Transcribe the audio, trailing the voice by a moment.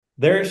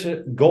There's a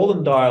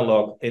golden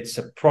dialogue. It's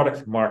a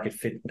product market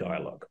fit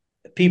dialogue.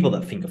 People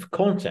that think of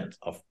content,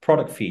 of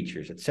product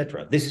features,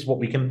 etc. This is what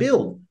we can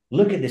build.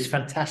 Look at this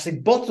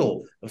fantastic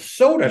bottle of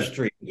Soda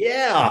Stream.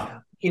 Yeah,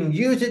 you can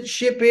use it,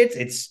 ship it.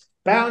 It's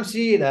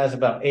bouncy. It has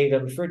about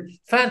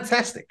 830.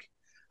 Fantastic.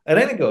 And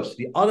then it goes to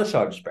the other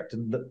side of the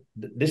spectrum.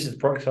 This is the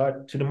product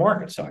side to the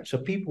market side. So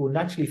people will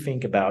naturally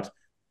think about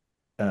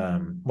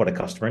what a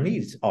customer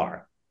needs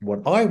are.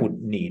 What I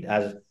would need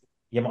as,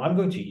 I'm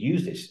going to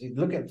use this.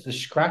 Look at the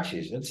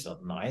scratches. It's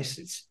not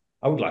nice.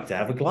 I would like to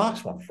have a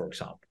glass one, for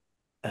example.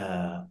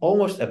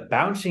 Almost a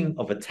bouncing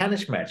of a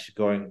tennis match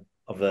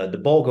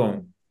the ball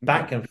going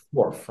back and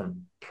forth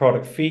from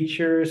product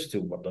features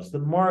to what does the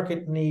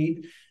market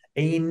need.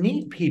 And you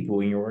need people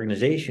in your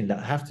organization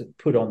that have to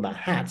put on the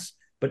hats.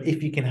 But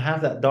if you can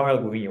have that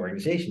dialogue within your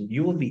organization,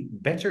 you will be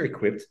better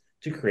equipped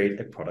to create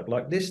a product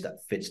like this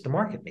that fits the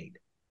market need.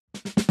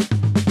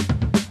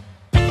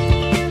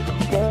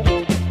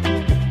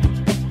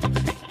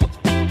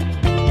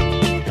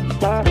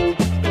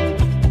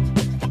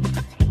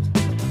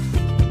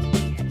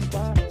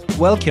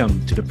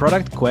 Welcome to the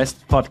Product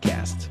Quest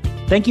podcast.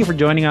 Thank you for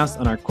joining us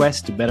on our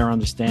quest to better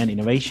understand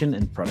innovation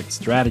and product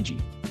strategy.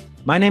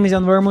 My name is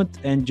Jan Vermouth,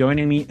 and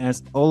joining me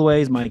as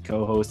always, my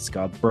co-hosts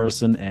Scott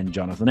Burson and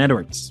Jonathan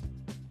Edwards.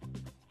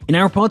 In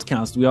our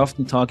podcast, we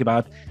often talk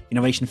about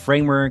innovation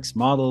frameworks,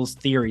 models,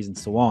 theories, and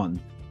so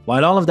on.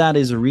 While all of that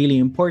is really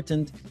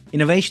important,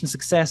 innovation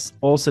success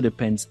also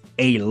depends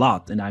a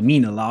lot, and I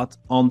mean a lot,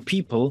 on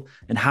people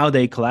and how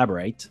they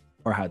collaborate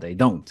or how they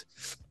don't.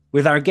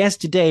 With our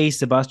guest today,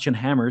 Sebastian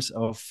Hamers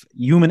of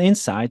Human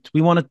Insight,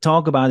 we want to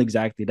talk about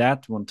exactly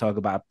that. We want to talk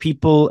about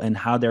people and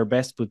how they're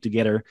best put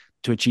together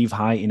to achieve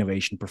high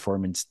innovation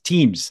performance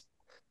teams.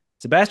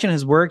 Sebastian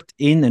has worked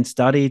in and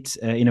studied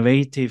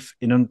innovative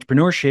in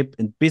entrepreneurship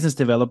and business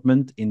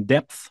development in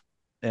depth,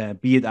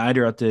 be it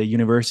either at the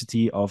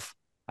University of,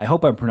 I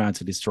hope I'm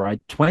pronouncing this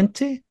right,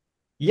 Twente?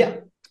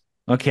 Yeah.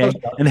 Okay.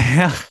 And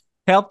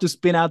helped to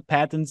spin out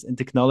patents and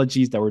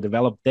technologies that were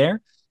developed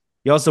there.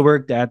 He also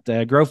worked at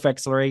Growth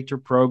Accelerator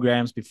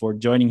Programs before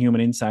joining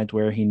Human Insight,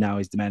 where he now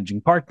is the managing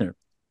partner.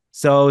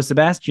 So,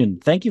 Sebastian,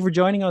 thank you for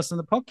joining us on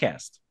the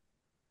podcast.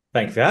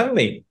 Thanks for having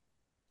me.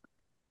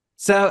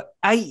 So,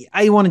 I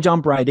want to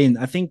jump right in.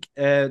 I think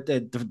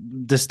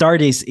the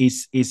start is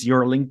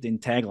your LinkedIn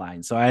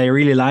tagline. So, I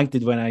really liked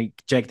it when I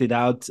checked it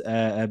out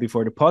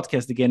before the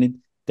podcast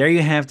again. There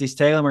you have this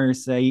tagline where you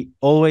say,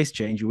 "Always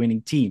change your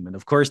winning team," and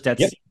of course,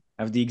 that's. Yep.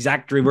 Have the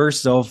exact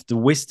reverse of the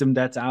wisdom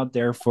that's out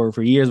there for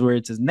years, where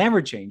it says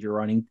never change your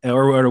running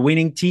or a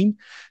winning team.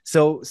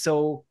 So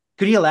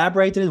could you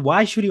elaborate on it?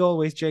 Why should you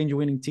always change a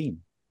winning team?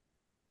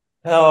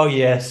 Oh,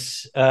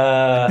 yes.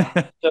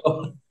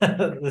 So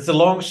it's a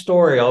long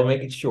story. I'll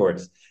make it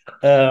short.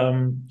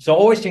 So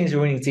always change the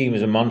winning team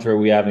is a mantra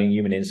we have in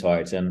Human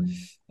Insights. And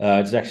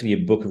it's actually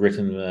a book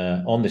written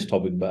on this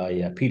topic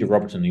by Peter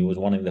Robertson, who was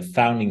one of the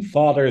founding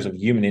fathers of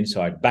Human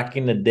Insight back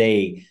in the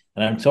day.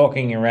 And I'm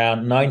talking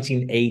around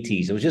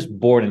 1980s. I was just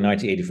born in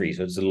 1983,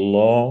 so it's a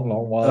long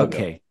while ago.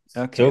 Okay.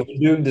 So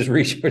doing this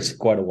research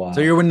quite a while.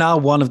 So you were now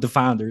one of the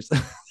founders.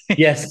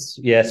 Yes.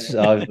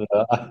 I'm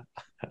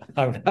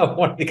now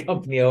one of the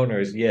company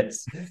owners.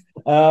 Yes.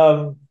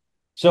 So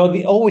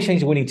the always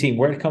change the winning team.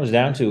 Where it comes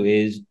down to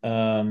is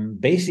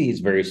basically it's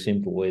very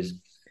simple. Is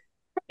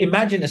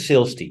imagine a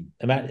sales team.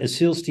 Imagine a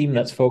sales team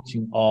that's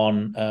focusing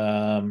on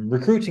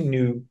recruiting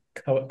new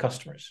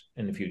customers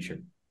in the future.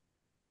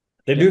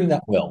 They're doing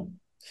that well.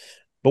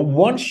 But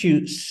once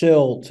you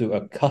sell to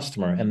a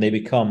customer and they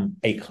become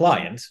a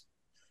client,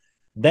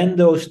 then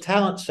those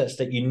talent sets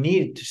that you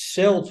needed to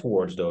sell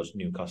towards those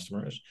new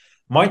customers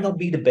might not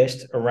be the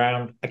best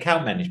around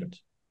account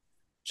management.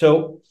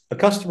 So a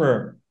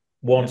customer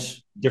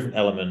wants different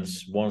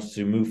elements, wants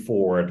to move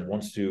forward,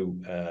 wants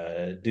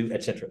to do,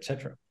 et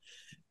cetera.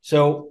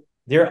 So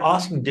they're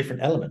asking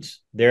different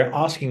elements. They're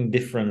asking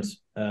different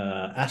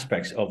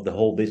aspects of the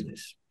whole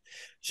business.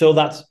 So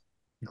that's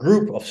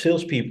group of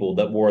salespeople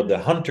that were the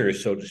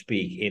hunters, so to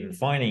speak, in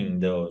finding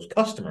those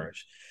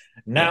customers,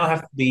 now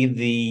have to be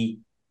the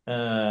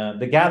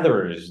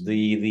gatherers,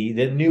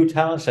 the new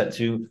talent set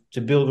to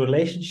build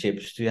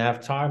relationships, to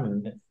have time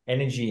and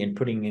energy in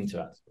putting into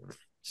that.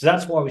 So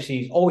that's why we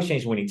see always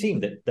change the winning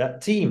team. That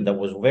team that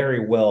was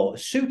very well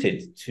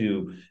suited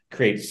to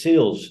create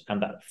sales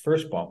and that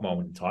first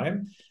moment in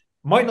time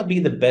might not be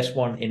the best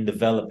one in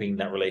developing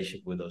that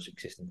relationship with those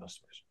existing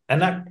customers,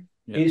 and that.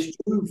 Is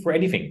true for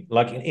anything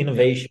like in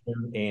innovation,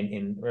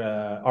 in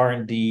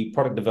R&D,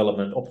 product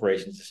development,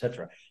 operations,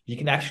 etc. You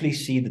can actually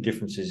see the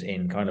differences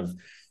in kind of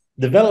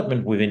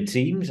development within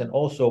teams and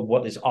also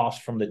what is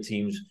asked from the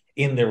teams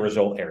in their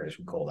result areas.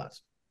 We call that.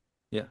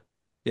 Yeah.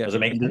 Does it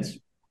make sense?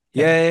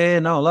 Yeah.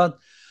 No, a lot.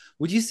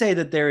 Would you say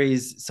that there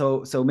is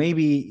so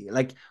maybe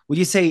like would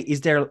you say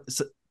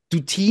do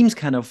teams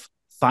kind of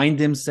find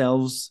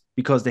themselves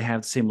because they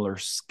have similar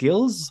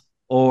skills?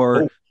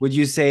 Or would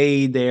you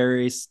say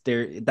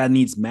that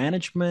needs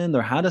management,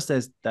 or how does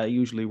that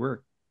usually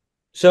work?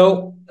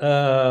 So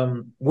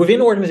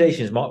within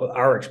organizations,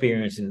 our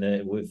experience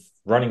with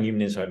running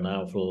Human Insight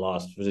now for the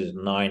last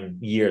 9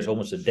 years,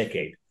 almost a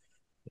decade,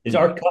 is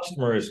our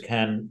customers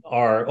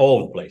are all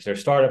over the place. They're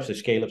startups, they're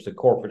scale-ups, they're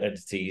corporate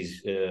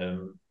entities,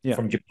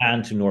 from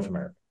Japan to North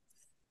America.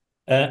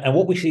 And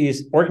what we see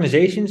is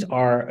organizations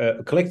are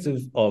a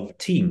collective of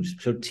teams.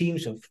 So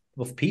teams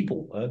of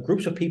people,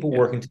 groups of people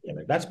working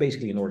together. That's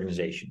basically an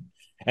organization.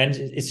 And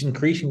it's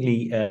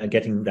increasingly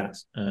getting that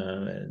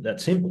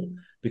simple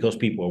because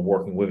people are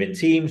working within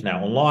teams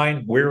now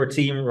online. We're a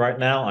team right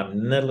now. I'm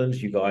in the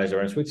Netherlands. You guys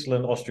are in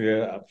Switzerland,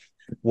 Austria,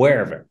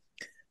 wherever.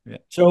 Yeah.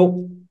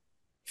 So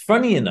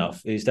funny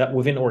enough is that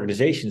within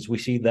organizations, we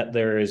see that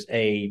there is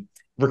a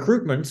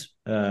recruitment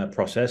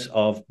process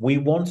of we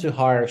want to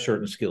hire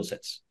certain skill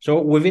sets.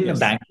 So within the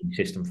banking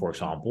system, for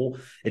example,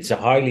 it's a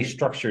highly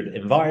structured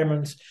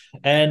environment,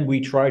 and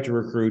we try to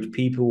recruit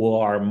people who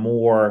are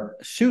more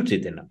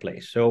suited in that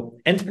place. So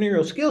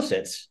entrepreneurial skill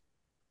sets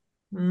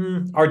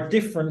are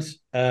different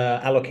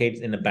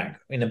allocated in a bank.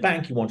 In a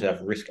bank, you want to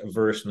have risk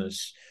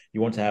averseness.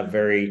 You want to have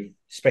very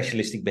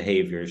specialistic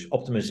behaviors,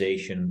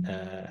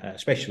 optimization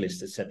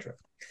specialists, etc.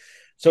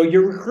 So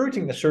you're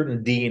recruiting a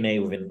certain DNA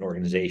within an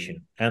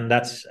organization, and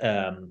that's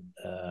a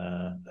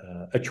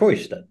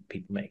choice that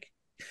people make.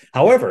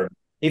 However,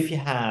 if you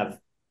have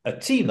a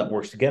team that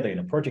works together in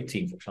a project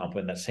team, for example,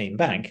 in that same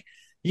bank,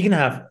 you can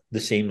have the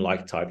same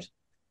like types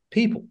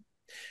people.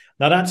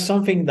 Now, that's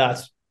something that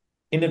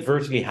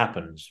inadvertently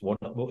happens, what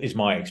is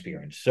my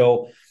experience.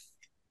 So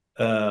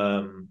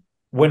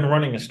when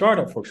running a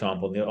startup, for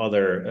example, in the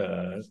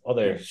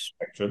other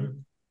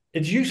spectrum,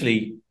 it's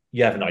usually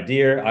you have an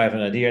idea, I have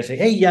an idea, I say,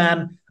 hey,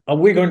 Jan,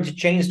 we're going to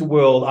change the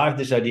world. I have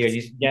this idea.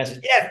 Jan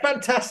says, yeah,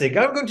 fantastic.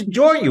 I'm going to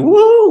join you.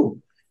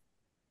 Woo!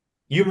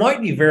 You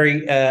might be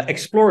very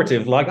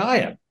explorative like I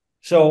am.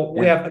 So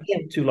we have,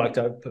 again, two like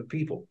type of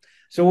people.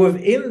 So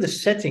within the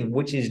setting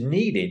which is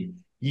needed,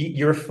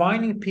 you're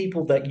finding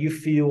people that you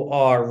feel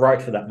are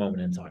right for that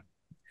moment in time.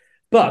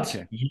 But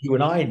you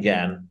and I,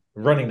 Jan,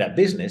 running that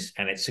business,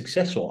 and it's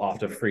successful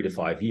after 3 to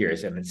 5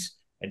 years, and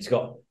it's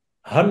got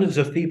hundreds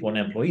of people and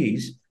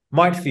employees,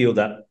 might feel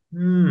that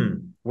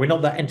we're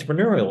not that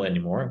entrepreneurial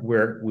anymore.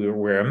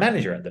 We're a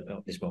manager at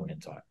this moment in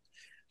time.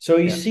 So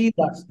you see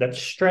that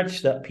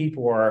stretch that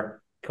people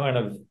are kind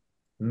of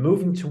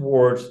moving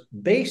towards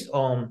based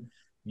on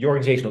the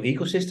organizational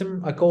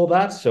ecosystem, I call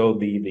that. So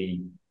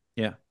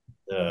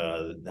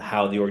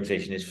how the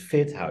organization is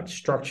fit, how it's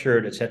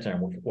structured, etc.,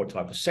 and what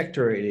type of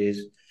sector it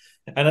is,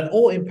 and it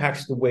all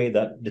impacts the way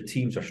that the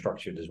teams are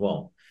structured as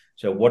well.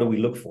 So what do we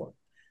look for?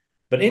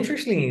 But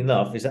interestingly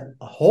enough, is that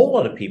a whole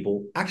lot of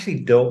people actually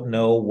don't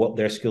know what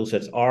their skill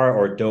sets are,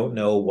 or don't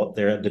know what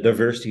the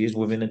diversity is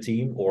within a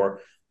team,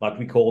 or like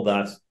we call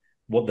that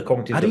what the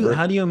cognitive diversity.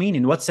 How do you mean?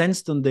 In what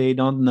sense do they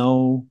don't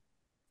know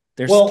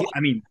their skill?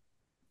 I mean,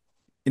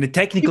 in a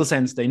technical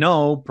sense, they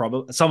know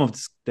probably some of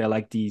they're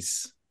like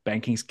these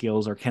banking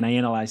skills, or can I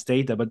analyze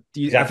data? But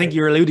I think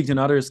you're alluding to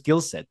another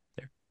skill set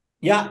there.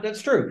 Yeah,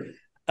 that's true.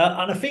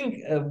 And I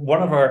think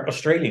one of our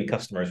Australian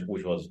customers,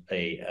 which was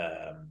a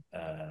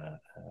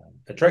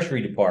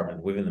treasury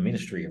department within the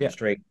Ministry of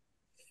Australia,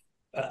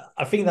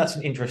 I think that's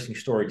an interesting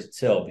story to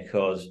tell,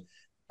 because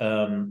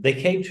they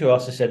came to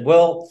us and said,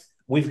 well,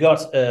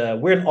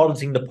 we're an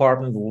auditing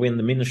department within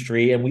the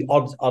ministry, and we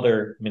audit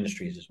other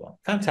ministries as well.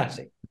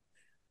 Fantastic.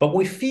 But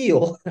we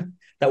feel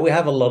that we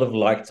have a lot of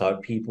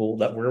like-type people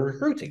that we're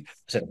recruiting. I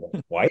said, well,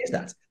 why is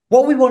that?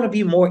 Well, we want to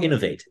be more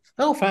innovative.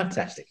 Oh,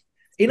 fantastic.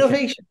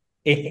 Innovation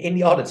in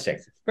the audit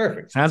sector.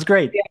 Perfect. Sounds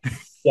great.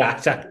 Yeah,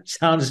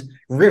 sounds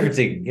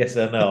riveting. Yes,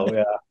 I know.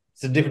 Yeah,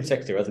 it's a different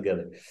sector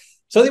altogether.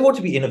 So they want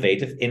to be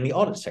innovative in the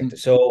audit sector.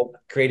 So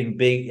creating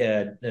big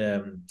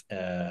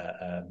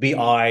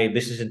BI,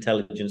 business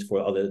intelligence for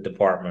other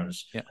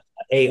departments,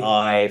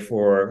 AI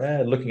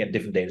for looking at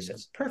different data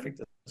sets. Perfect.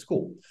 That's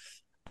cool.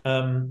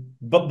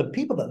 But the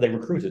people that they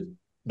recruited,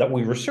 that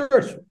we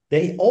researched,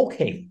 they all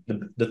came,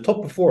 the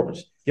top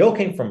performers, they all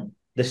came from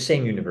the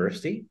same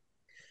university.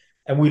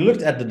 And we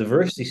looked at the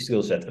diversity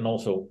skill set, and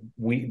also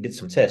we did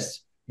some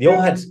tests. They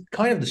all had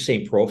kind of the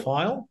same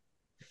profile.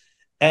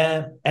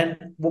 And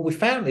what we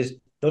found is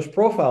those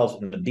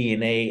profiles and the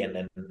DNA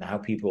and how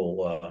people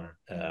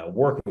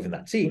work within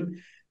that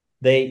team,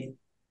 they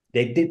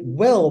did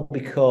well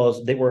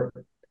because they were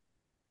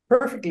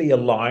perfectly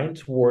aligned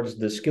towards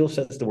the skill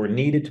sets that were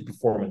needed to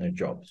perform in their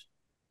jobs.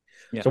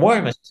 So why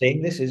am I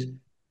saying this is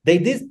they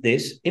did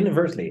this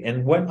inadvertently.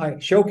 And when I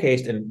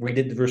showcased and we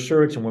did the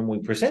research, and when we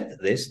presented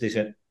this, they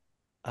said,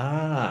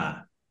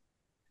 now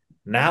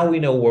we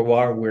know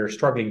why we're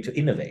struggling to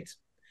innovate,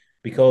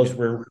 because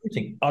we're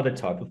recruiting other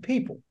type of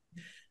people.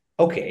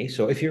 Okay,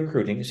 so if you're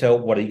recruiting, so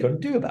what are you going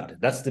to do about it?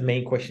 That's the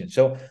main question.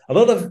 So a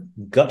lot of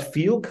gut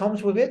feel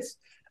comes with it.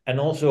 And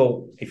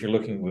also, if you're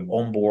looking with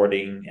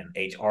onboarding and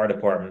HR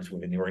departments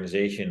within the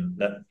organization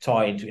that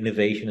tie into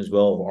innovation as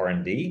well, of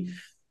R&D,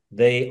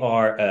 they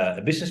are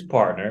a business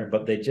partner,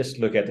 but they just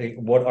look at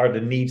what are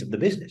the needs of the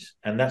business,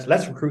 and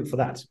let's recruit for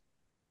that.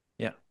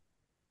 Yeah,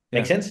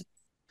 make sense?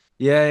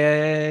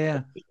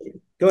 Yeah.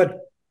 Good.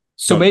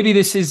 So maybe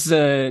this is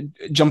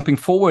jumping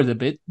forward a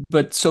bit,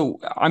 but so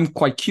I'm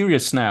quite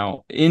curious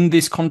now. In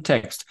this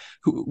context,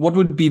 what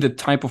would be the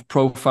type of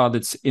profile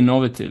that's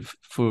innovative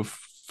for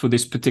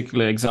this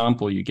particular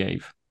example you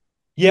gave?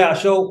 Yeah,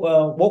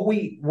 so what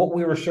we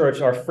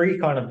research are three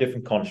kind of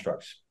different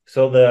constructs.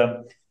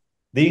 So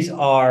these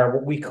are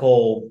what we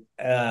call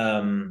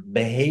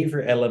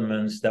behavior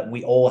elements that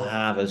we all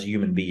have as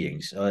human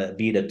beings,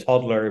 be it a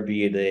toddler,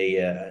 be it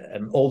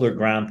an older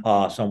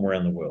grandpa somewhere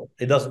in the world.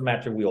 It doesn't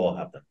matter. We all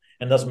have them.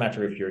 And it doesn't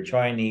matter if you're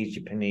Chinese,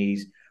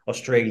 Japanese,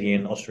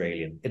 Australian.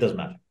 It doesn't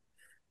matter.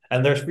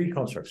 And there's three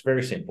constructs,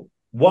 very simple.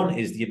 One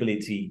is the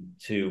ability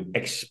to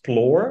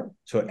explore,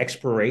 so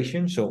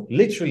exploration. So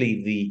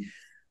literally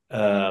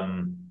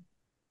having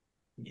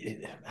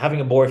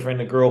a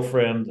boyfriend, a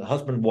girlfriend, a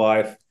husband,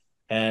 wife,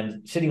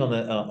 and sitting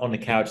on the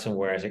couch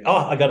somewhere and saying, "Oh,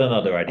 I got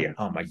another idea.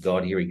 Oh my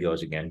God, here he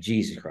goes again.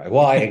 Jesus Christ,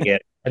 why again?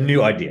 A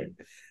new idea."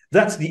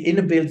 That's the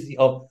inability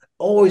of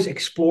always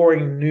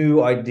exploring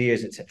new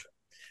ideas, etc.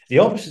 The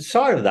opposite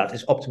side of that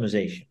is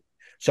optimization.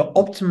 So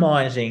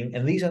optimizing,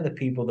 and these are the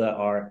people that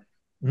are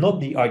not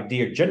the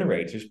idea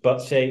generators,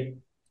 but say,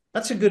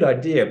 "That's a good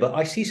idea, but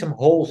I see some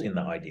holes in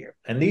the idea."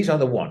 And these are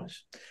the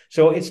ones.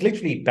 So it's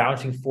literally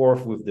bouncing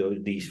forth with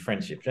these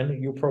friendships.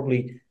 And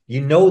you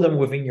know them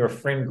within your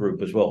friend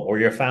group as well, or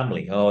your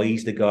family. Oh,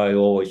 he's the guy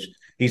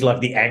he's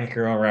like the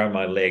anchor around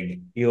my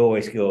leg. He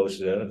always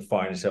goes and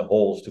finds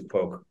holes to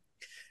poke.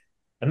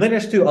 And then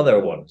there's two other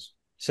ones.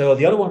 So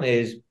the other one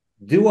is,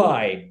 do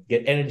I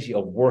get energy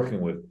of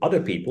working with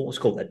other people? It's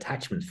called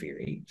attachment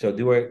theory. So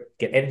do I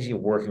get energy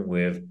of working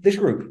with this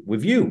group,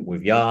 with you,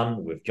 with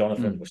Jan, with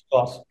Jonathan, with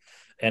Scott,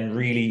 and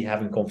really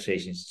having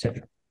conversations,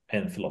 etc.,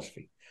 and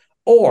philosophy?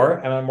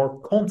 Or am I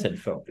more content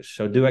focused?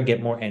 So do I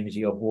get more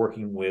energy of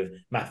working with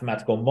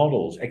mathematical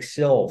models,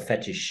 Excel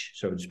fetish,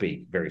 so to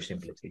speak, very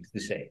simply to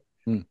say.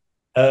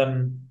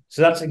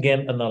 So that's,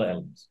 again, another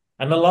element.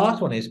 And the last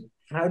one is,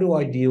 how do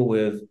I deal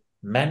with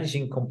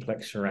managing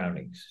complex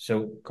surroundings?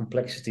 So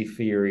complexity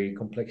theory,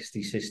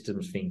 complexity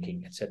systems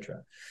thinking,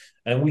 etc.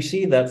 And we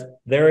see that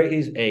there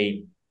is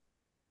a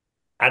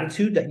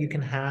attitude that you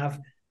can have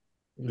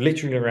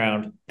literally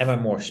around, am I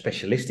more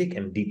specialistic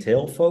and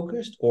detail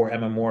focused, or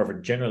am I more of a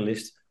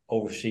generalist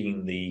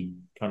overseeing the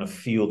kind of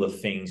field of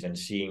things and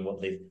seeing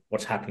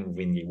what's happening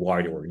within the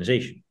wider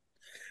organization?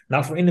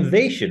 Now, for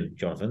innovation,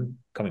 Jonathan,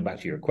 coming back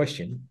to your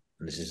question,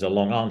 and this is a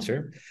long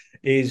answer,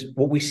 is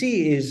what we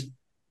see is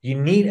you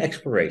need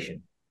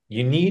exploration.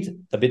 You need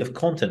a bit of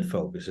content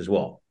focus as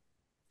well,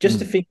 just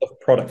to think of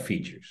product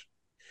features.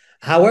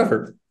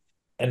 However,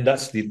 and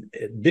that's the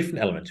different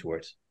element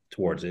towards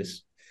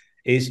this,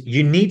 is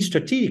you need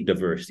strategic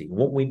diversity.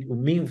 What we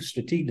mean with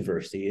strategic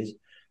diversity is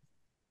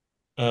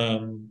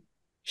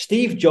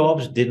Steve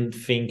Jobs didn't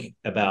think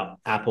about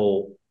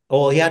Apple.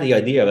 Well, he had the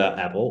idea about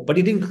Apple, but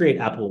he didn't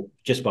create Apple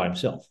just by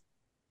himself.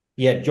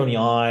 He had Johnny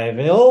Ive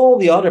and all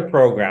the other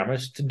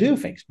programmers to do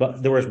things.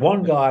 But there was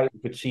one guy who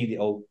could see the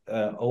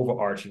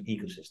overarching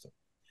ecosystem.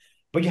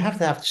 But you have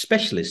to have the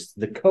specialists,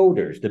 the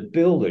coders, the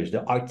builders,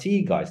 the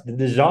IT guys, the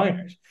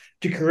designers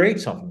to create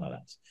something like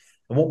that.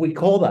 And what we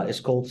call that is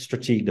called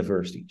strategic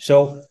diversity.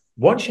 So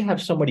once you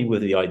have somebody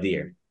with the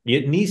idea, you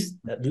at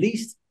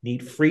least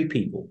need three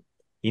people.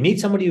 You need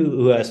somebody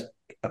who has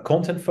a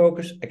content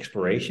focus,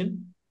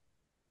 exploration.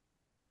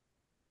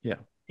 Yeah.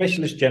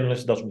 Specialist,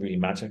 generalist, doesn't really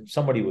matter.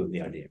 Somebody with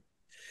the idea.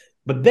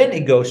 But then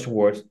it goes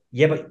towards,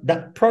 but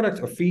that product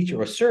or feature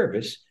or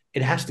service,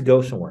 it has to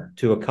go somewhere,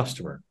 to a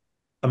customer,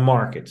 a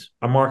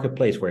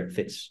marketplace where it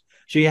fits.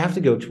 So you have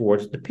to go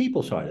towards the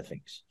people side of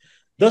things.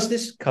 Does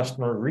this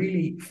customer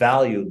really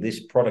value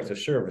this product or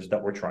service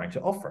that we're trying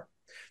to offer?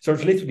 So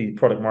it's literally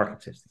product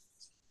market testing.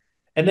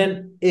 And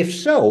then if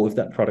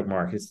that product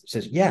market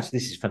says, yes,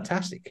 this is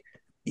fantastic,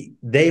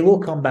 they will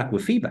come back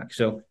with feedback.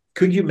 So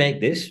could you make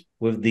this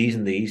with these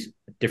and these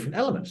different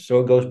elements?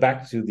 So it goes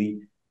back to the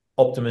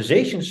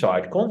optimization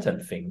side,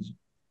 content things.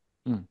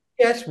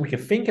 Yes, we can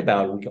think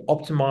about it, we can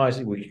optimize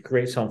it, we can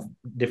create some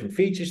different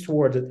features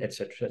towards it,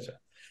 etc., etc.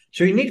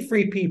 So you need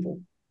three people.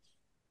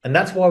 And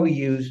that's why we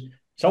use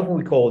something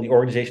we call the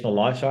organizational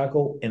life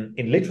cycle in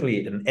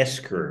literally an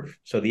S-curve.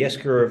 So the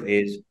S-curve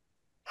is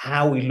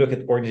how we look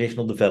at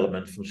organizational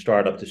development from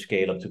startup to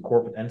scale up to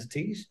corporate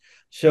entities.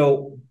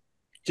 So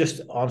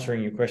just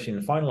answering your question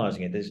and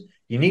finalizing it is,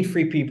 you need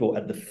three people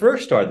at the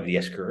first start of the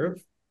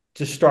S-curve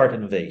to start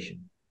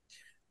innovation.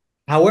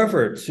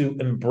 However, to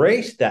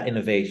embrace that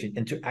innovation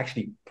and to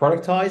actually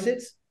productize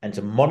it and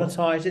to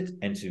monetize it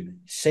and to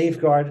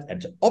safeguard it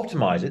and to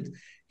optimize it,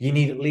 you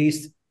need at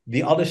least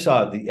the other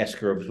side of the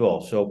S-curve as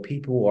well. So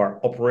people who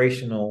are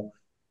operational,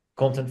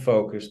 content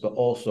focused, but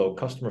also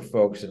customer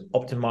focused and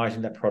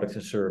optimizing that product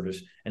and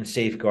service and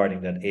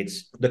safeguarding that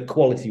it's the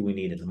quality we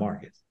need in the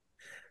market.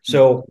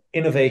 So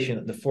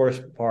innovation, the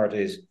first part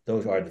is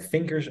those are the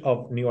thinkers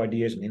of new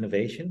ideas and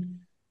innovation,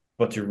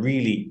 but to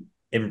really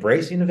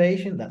embrace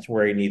innovation, that's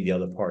where you need the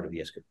other part of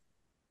the S-curve.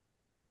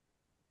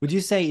 Would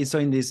you say so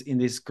in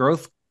this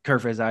growth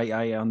curve, as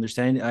I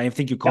understand, I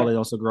think you call it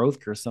also growth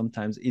curve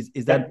sometimes,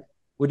 is that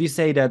would you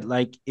say that,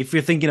 like, if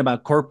you're thinking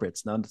about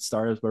corporates, not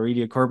startups, but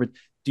really a corporate,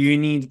 do you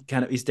need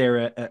kind of, is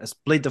there a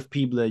split of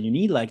people that you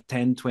need, like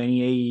 10,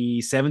 20,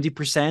 80,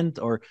 70%?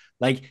 Or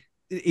like,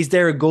 is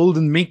there a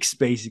golden mix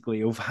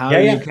basically of how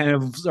you kind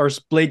of are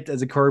split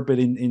as a corporate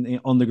in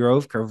on the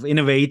growth curve,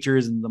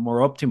 innovators and the more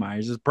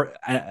optimizers?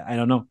 I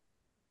don't know.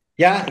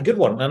 Yeah, good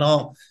one. And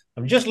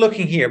I'm just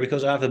looking here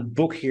because I have a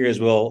book here as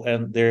well.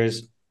 And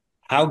there's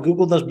How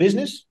Google Does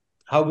Business,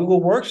 How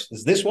Google Works.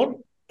 It's this one.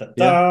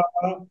 Ta-ta.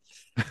 Yeah.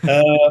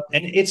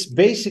 And it's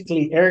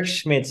basically Eric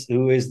Schmidt,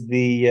 who is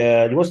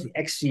he was the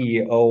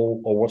ex-CEO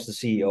or was the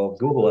CEO of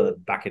Google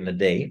back in the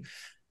day.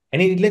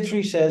 And he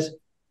literally says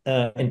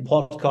in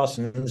podcasts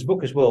and in his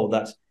book as well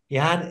that he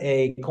had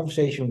a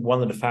conversation with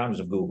one of the founders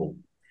of Google.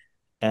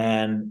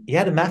 And he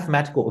had a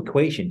mathematical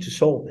equation to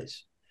solve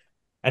this.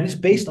 And it's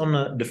based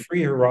on the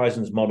Three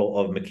Horizons model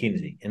of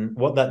McKinsey. And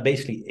what that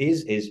basically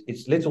is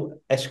it's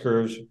little S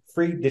curves,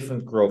 three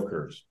different growth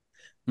curves.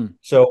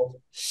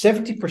 So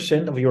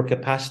 70% of your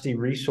capacity,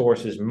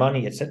 resources,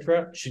 money,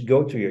 etc., should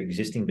go to your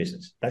existing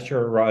business. That's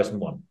your Horizon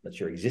 1. That's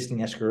your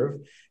existing S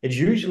curve. It's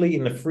usually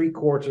in the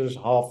 3/4,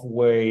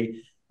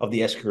 halfway of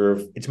the S curve.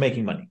 It's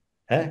making money.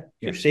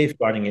 You're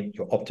safeguarding it,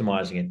 you're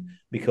optimizing it,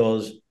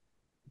 because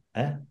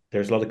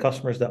there's a lot of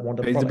customers that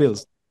want the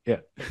bills.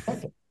 Yeah.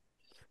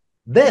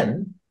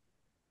 Then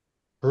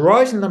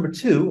Horizon number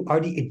 2 are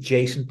the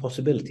adjacent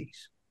possibilities.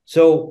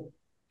 So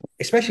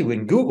especially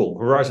with Google,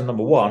 Horizon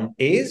number 1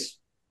 is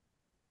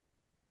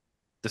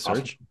the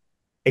search.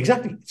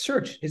 Exactly.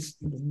 Search. It's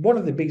one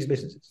of the biggest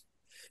businesses.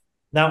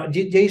 Now,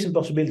 adjacent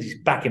possibilities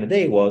back in the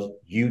day was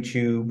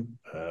YouTube,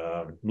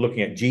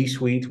 looking at G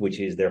Suite, which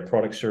is their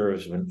product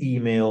service and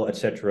email,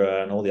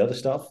 etc., and all the other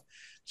stuff.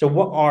 So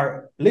what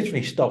are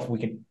literally stuff we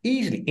can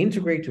easily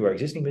integrate to our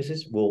existing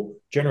business, will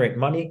generate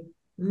money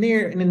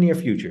in the near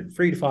future,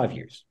 3 to 5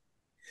 years.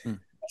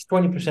 That's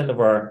 20% of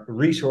our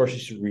resources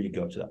should really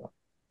go to that one.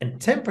 And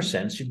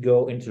 10% should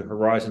go into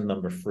Horizon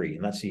number 3,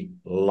 and that's the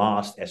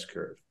last S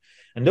curve.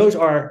 And those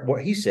are,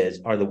 what he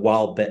says, are the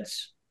wild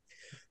bets.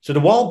 So the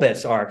wild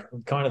bets are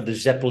kind of the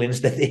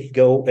zeppelins that they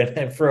go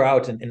and throw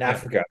out in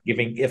Africa,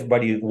 giving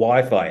everybody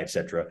Wi-Fi,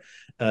 etc.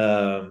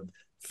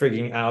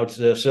 Figuring out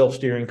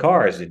self-steering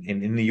cars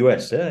in the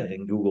US,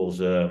 in Google's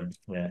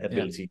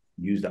ability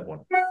to use that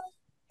one.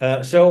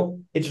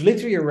 So it's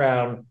literally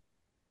around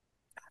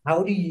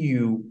how do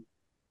you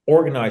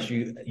organize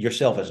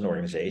yourself as an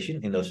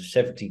organization in those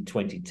 70,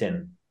 20,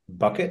 10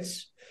 buckets?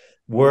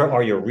 Where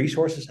are your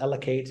resources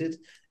allocated?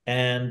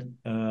 And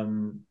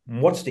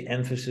what's the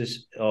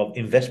emphasis of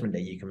investment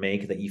that you can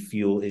make that you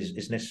feel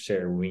is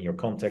necessary in your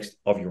context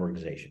of your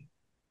organization?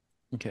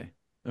 Okay.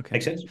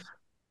 Make sense?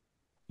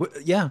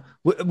 Yeah.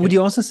 Would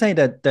you also say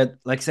that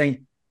like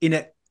saying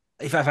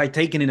if I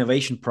take an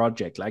innovation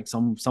project, like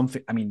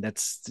something, I mean,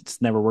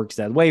 it's never works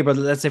that way, but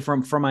let's say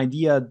from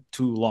idea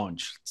to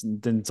launch,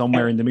 then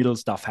somewhere in the middle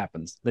stuff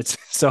happens.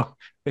 So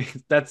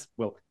that's,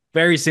 well,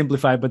 very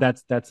simplified, but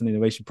that's an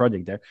innovation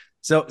project there.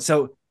 So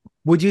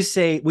would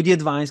you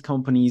advise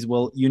companies,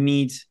 well, you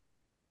need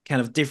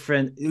kind of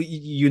different,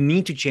 you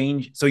need to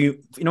change. So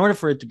in order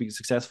for it to be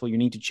successful, you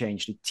need to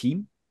change the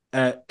team,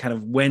 kind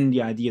of when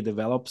the idea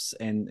develops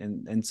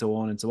and so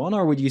on and so on?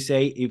 Or would you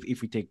say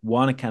if we take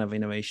one kind of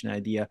innovation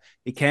idea,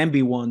 it can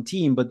be one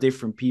team, but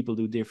different people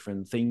do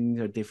different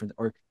things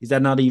or is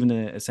that not even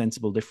a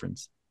sensible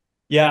difference?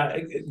 Yeah,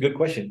 good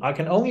question. I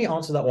can only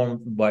answer that one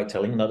by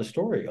telling another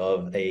story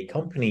of a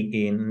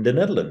company in the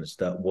Netherlands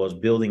that was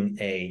building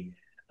a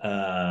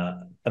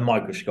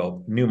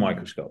new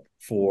microscope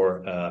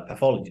for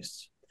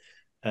pathologists.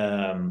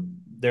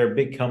 They're a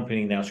big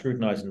company now,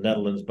 scrutinized in the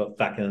Netherlands, but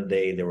back in the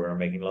day they were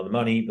making a lot of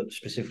money, but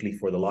specifically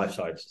for the life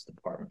sciences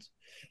department.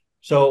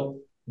 So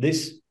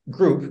this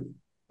group,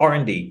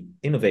 R&D,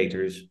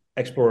 innovators,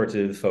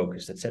 explorative,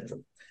 focused, etc.,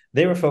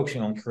 they were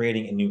focusing on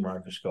creating a new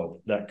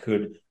microscope that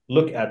could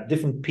look at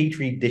different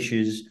petri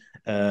dishes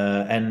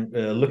and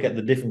look at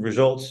the different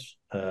results,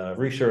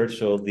 research,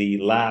 so the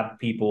lab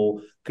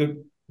people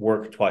could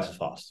work twice as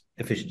fast,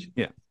 efficiency.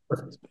 Yeah.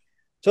 Perfect.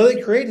 So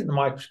they created the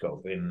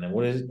microscope in,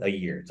 a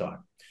year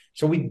time.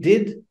 So we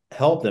did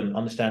help them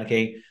understand,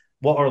 okay,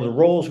 what are the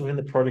roles within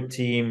the product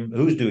team,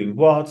 who's doing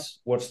what's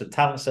the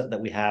talent set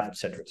that we have, et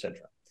cetera, et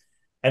cetera.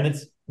 And it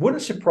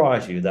wouldn't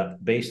surprise you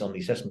that based on the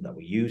assessment that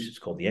we use, it's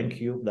called the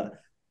MQ, that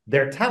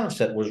their talent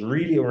set was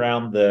really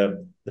around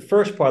the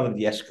first part of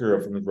the S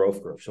curve and the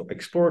growth curve. So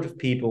explorative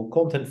people,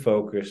 content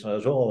focused,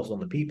 as well as on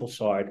the people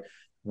side,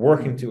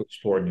 working to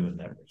explore new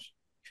endeavors.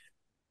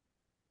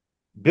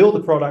 Build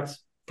the product,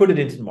 put it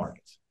into the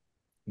market.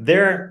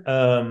 Their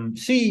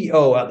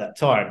CEO at that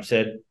time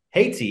said,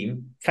 hey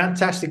team,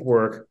 fantastic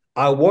work.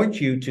 I want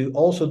you to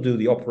also do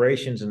the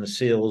operations and the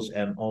sales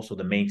and also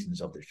the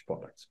maintenance of this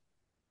product.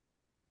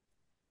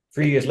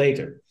 3 years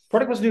later,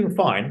 product was doing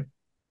fine.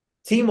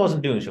 Team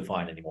wasn't doing so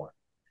fine anymore.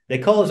 They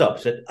called us up,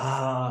 said,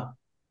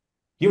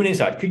 Human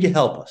Insight, could you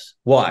help us?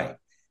 Why?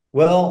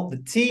 Well, the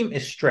team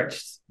is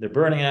stretched. They're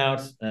burning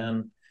out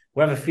and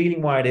we have a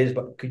feeling why it is,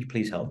 but could you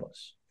please help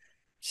us?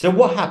 So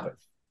what happened?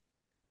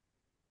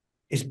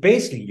 is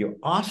basically you're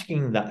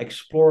asking that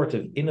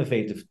explorative,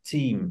 innovative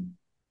team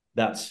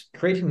that's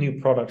creating new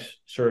products,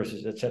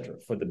 services, etc.,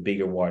 for the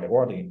bigger, wider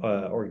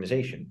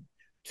organization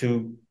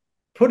to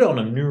put on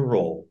a new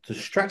role, to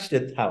stretch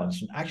their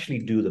talents and actually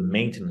do the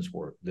maintenance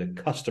work, the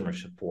customer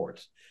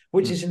support,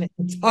 which is an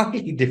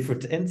entirely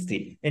different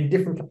entity and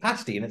different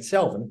capacity in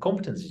itself and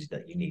competencies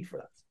that you need for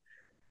that.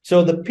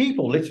 So the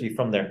people literally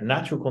from their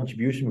natural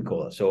contribution, we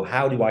call it. So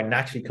how do I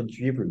naturally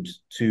contribute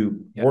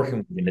to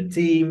working within a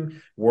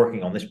team,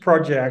 working on this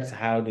project?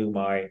 How do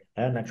my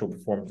natural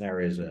performance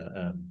areas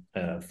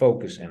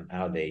focus and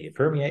how they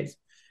permeate?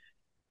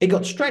 It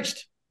got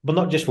stretched, but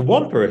not just for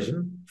one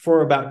person,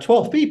 for about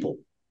 12 people.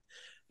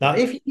 Now,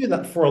 if you do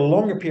that for a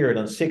longer period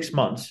than 6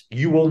 months,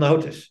 you will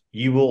notice.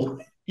 You will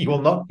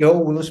not go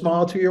with a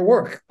smile to your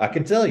work. I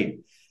can tell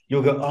you.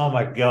 You'll go, oh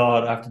my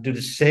God, I have to do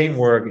the same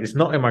work. It's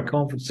not in my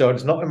comfort zone.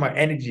 It's not in my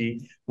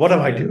energy. What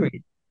am I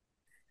doing?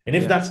 And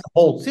if that's the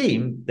whole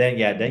team, then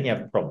you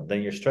have a problem.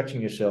 Then you're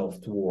stretching yourself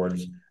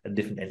towards a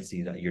different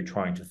entity that you're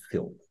trying to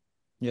fill.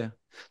 Yeah.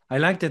 I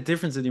like that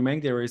difference that you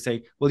make there where you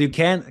say, well, you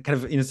can kind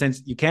of, in a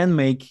sense, you can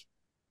make,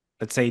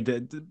 let's say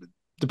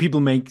the people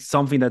make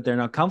something that they're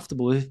not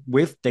comfortable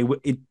with.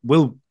 It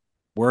will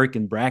work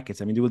in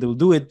brackets. I mean, they will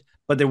do it,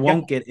 but they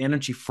won't get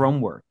energy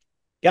from work.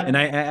 Yeah, and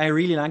I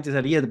really like this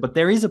idea, but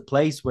there is a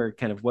place where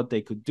kind of what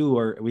they could do,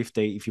 or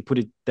if you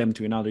put them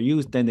to another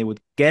use, then they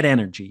would get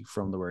energy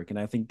from the work, and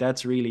I think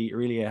that's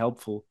really a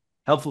helpful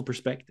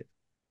perspective.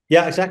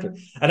 Yeah, exactly.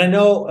 And I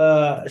know,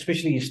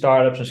 especially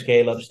startups and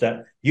scale-ups,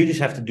 that you just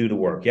have to do the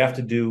work. You have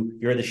to do.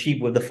 You're the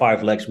sheep with the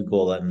 5 legs, we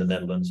call that in the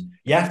Netherlands.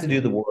 You have to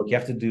do the work. You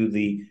have to do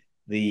the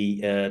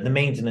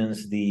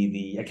maintenance,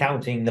 the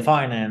accounting, the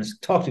finance,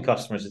 talk to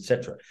customers,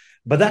 etc.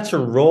 But that's a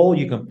role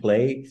you can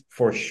play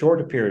for a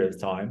shorter period of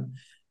time.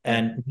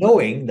 And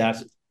knowing that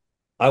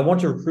I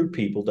want to recruit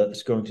people that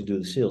is going to do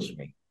the sales for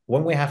me.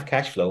 When we have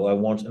cash flow, I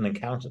want an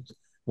accountant.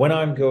 When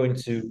I'm going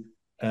to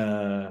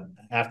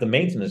have the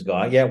maintenance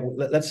guy,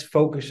 let's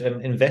focus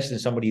and invest in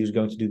somebody who's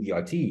going to do the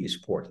IT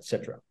support,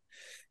 etc.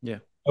 Yeah.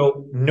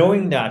 So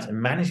knowing that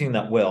and managing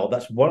that well,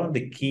 that's one of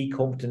the key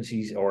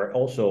competencies or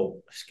also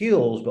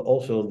skills, but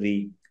also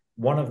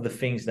one of the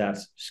things that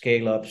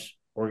scale-ups,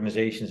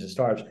 organizations and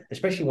startups,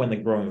 especially when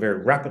they're growing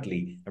very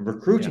rapidly and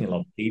recruiting a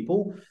lot of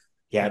people,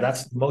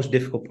 that's the most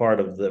difficult part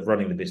of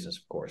running the business,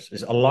 of course,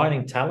 is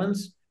aligning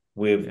talents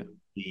with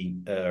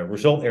the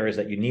result areas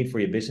that you need for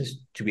your business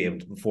to be able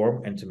to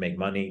perform and to make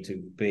money, to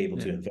be able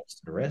to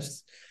invest in the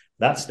rest.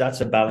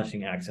 That's a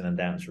balancing act and a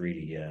dance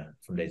really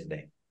from day to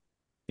day.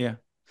 Yeah.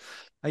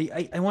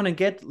 I want to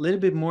get a little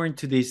bit more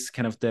into this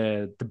kind of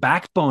the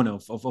backbone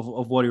of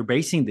what you're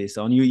basing this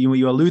on.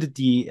 You alluded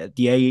the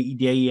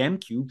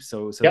AEM cube.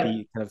 So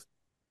the kind of,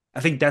 I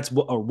think that's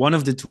one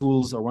of the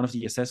tools or one of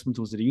the assessment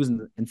tools that they use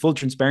in full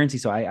transparency.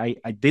 So I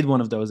did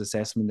one of those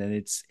assessments and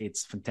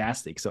it's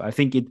fantastic. So I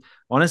think it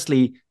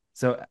honestly,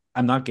 so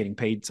I'm not getting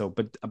paid. So,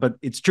 but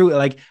it's true.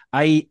 Like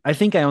I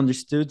think I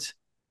understood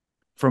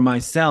for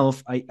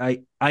myself,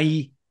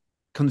 I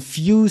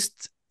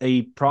confused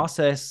a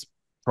process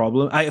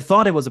problem. I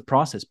thought it was a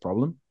process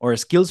problem or a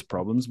skills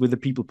problems with a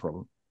people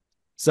problem.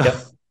 So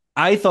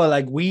I thought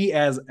like we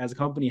as a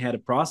company had a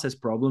process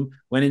problem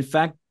when in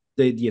fact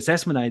the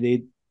assessment I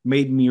did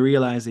made me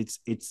realize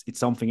it's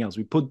something else.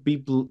 We put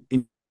people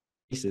in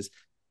places,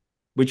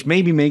 which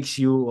maybe makes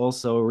you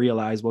also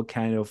realize what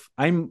kind of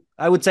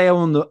I would say I'm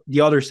on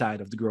the other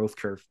side of the growth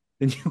curve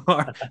than you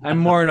are. I'm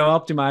more an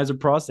optimizer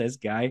process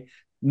guy,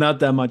 not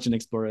that much an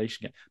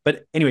exploration guy.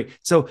 But anyway,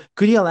 so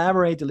could you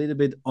elaborate a little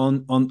bit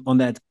on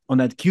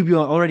that cube you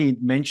already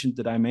mentioned,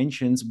 the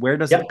dimensions? Where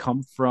does it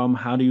come from?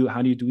 How do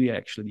you do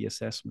actually the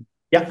assessment?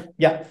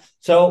 Yeah.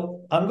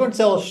 So I'm going to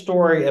tell a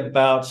story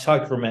about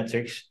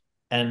psychrometrics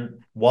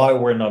and why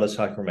we're not a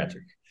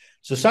psychrometric.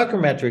 So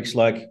psychrometrics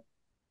like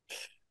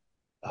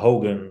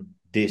Hogan,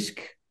 DISC,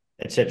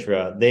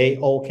 etc., they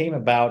all came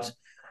about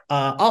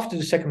after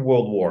the Second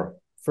World War.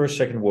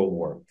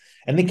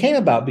 And they came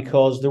about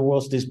because there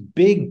was this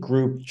big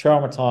group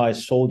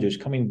traumatized soldiers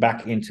coming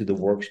back into the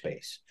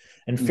workspace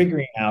and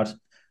figuring out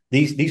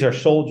these are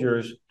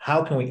soldiers.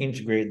 How can we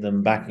integrate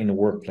them back in the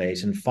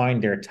workplace and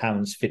find their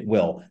talents fit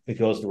well?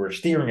 Because they were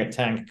steering a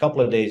tank a couple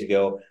of days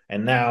ago,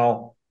 and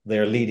now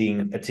they're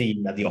leading a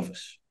team at the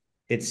office.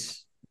 I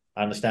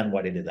understand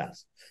why they did that.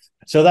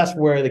 So that's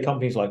where the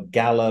companies like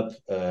Gallup,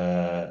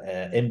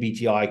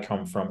 MBTI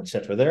come from,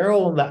 etc. They're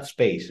all in that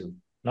space.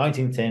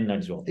 1910,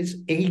 1912. It's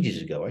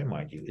ages ago,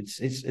 mind you.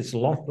 It's a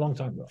long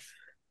time ago.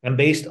 And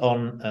based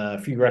on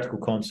theoretical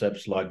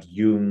concepts like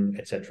Jung,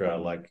 etc.,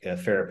 like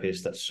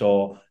therapists that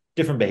saw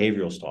different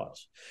behavioral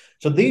styles.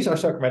 So these are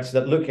psychometrics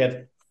that look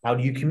at how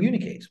do you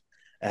communicate?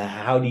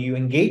 How do you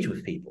engage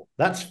with people?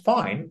 That's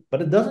fine,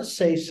 but it doesn't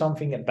say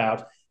something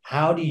about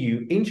how do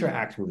you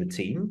interact with a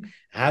team?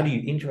 How do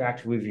you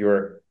interact with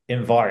your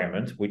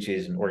environment, which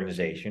is an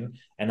organization?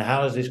 And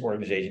how does this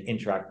organization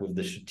interact with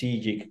the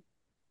strategic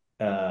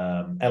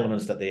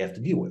elements that they have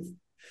to deal with?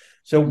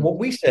 So what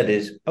we said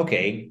is,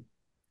 okay,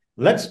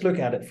 let's look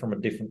at it from a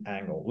different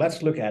angle.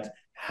 Let's look at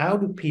how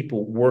do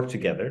people work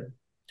together?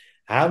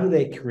 how do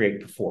they create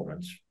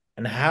performance,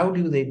 and how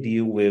do they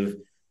deal with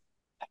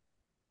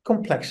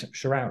complex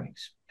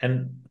surroundings. And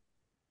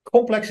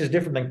complex is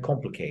different than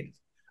complicated.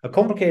 A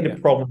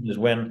complicated problem is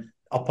when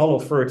Apollo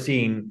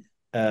 13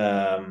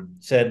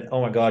 said,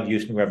 "Oh my God,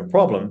 Houston, we have a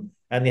problem,"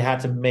 and they had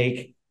to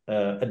make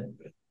a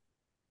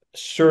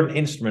certain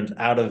instrument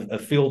out of a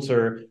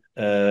filter,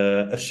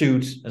 a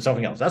suit, and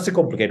something else. That's a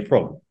complicated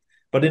problem.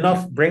 But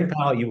enough brain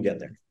power, you will get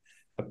there.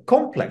 A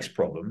complex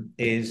problem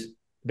is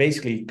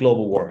basically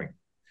global warming.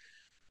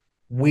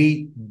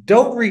 We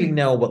don't really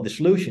know what the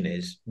solution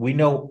is. We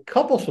know a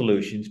couple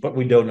solutions, but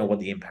we don't know what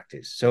the impact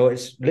is. So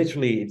it's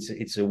literally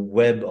it's a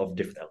web of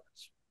different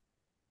elements.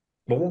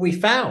 But what we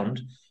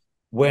found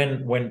when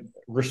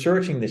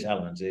researching these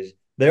elements is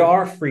there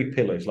are three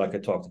pillars, like I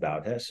talked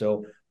about. So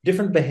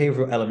different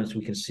behavioral elements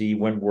we can see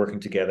when working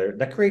together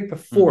that create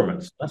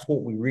performance. That's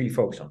what we really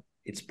focus on.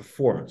 It's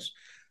performance.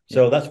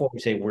 So that's what we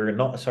say. We're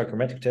not a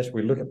psychometric test.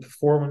 We look at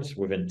performance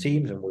within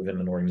teams and within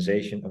an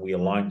organization, and we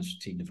align the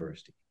team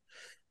diversity.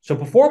 So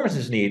performance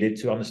is needed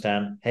to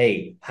understand, hey,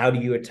 how do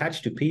you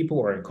attach to people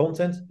or in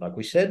content? Like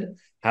we said,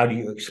 how do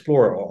you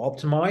explore or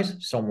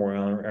optimize somewhere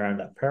around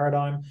that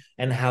paradigm?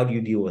 And how do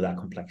you deal with that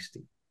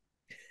complexity?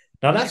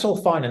 Now, that's all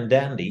fine and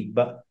dandy,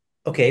 but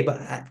okay, but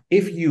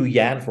if you,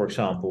 Jan, for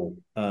example,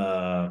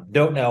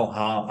 don't know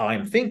how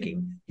I'm thinking,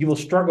 you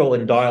will struggle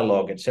in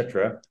dialogue,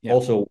 etc.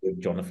 Also with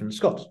Jonathan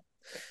Scott.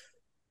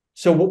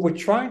 So what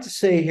we're trying to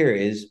say here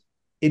is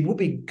it would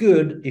be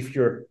good if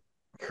you're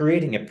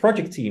creating a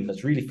project team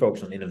that's really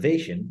focused on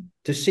innovation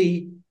to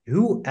see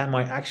who am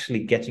I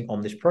actually getting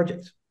on this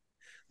project?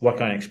 What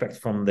can I expect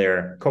from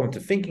their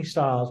cognitive thinking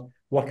styles?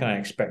 What can I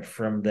expect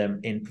from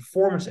them in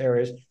performance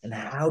areas? And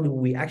how do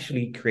we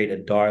actually create a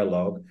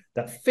dialogue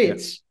that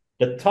fits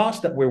the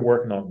task that we're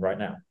working on right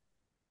now?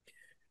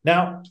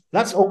 Now,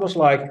 that's almost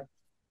like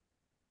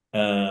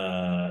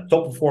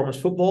top performance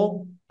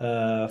football,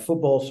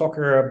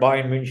 soccer,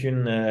 Bayern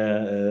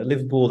München,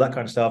 Liverpool, that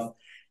kind of stuff.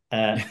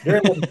 There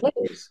are 11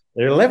 players.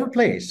 There are 11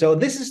 players. So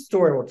this is the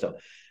story I want to tell.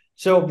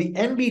 So the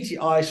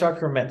MBTI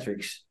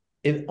psychometrics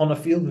on a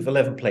field with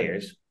 11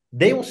 players,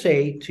 they will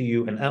say to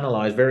you and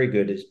analyze very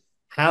good is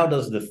how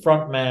does the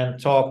front man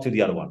talk to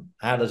the other one?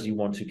 How does he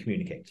want to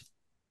communicate?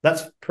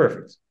 That's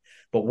perfect.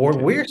 But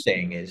what we're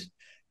saying is,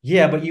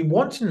 but you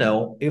want to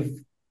know if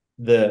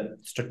the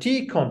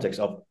strategic context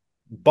of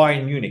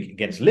Bayern Munich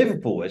against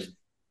Liverpool is,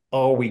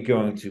 are we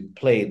going to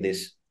play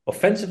this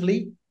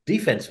offensively,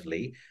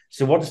 defensively?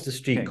 So what is the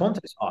street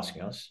context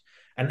asking us?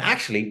 And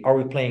actually, are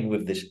we playing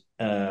with this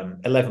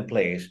 11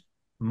 players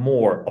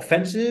more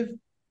offensive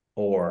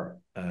or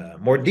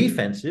more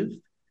defensive,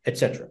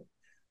 etc.?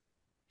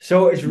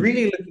 So it's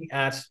really looking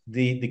at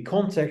the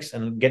context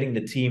and getting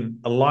the team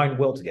aligned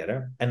well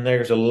together. And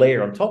there's a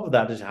layer on top of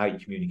that is how you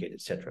communicate,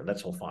 etc.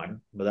 That's all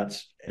fine, but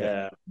that's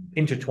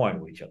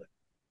intertwined with each other.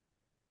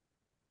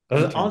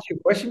 Does it answer your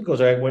question?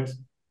 Because I went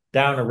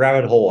down a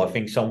rabbit hole, I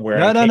think, somewhere.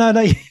 No.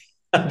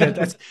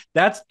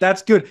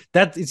 That's good.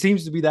 That it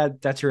seems to be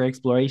that's your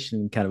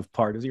exploration kind of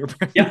part of your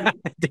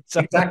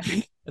so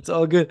exactly. That's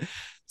all good.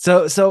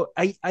 So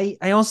I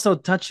also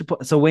touched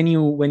upon, so when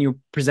you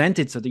present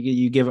it, so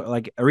you give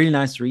like a really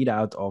nice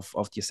readout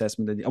of the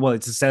assessment. Well,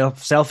 it's a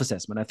self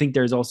assessment. I think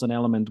there's also an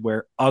element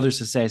where others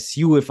assess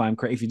you if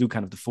you do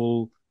kind of the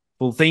full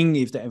thing,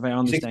 if I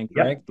understand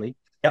correctly.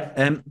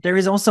 There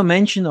is also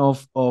mention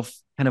of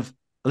kind of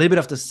a little bit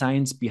of the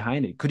science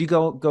behind it. Could you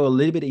go a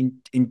little bit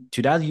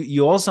into that?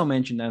 You also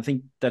mentioned, and I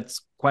think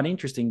that's quite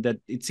interesting, that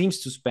it seems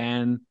to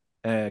span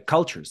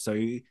cultures. So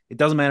it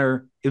doesn't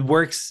matter. It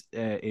works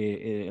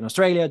in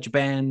Australia,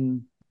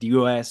 Japan, the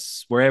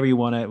US, wherever you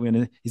want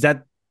to. Is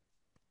that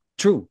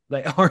true?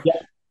 That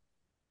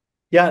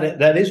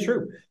is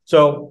true.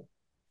 So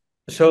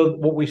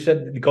what we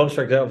said, the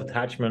construct of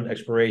attachment,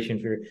 exploration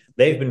theory,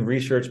 they've been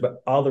researched by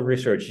other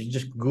researchers. You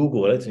just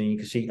Google it and you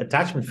can see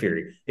attachment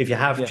theory. If you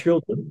have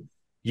children,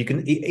 you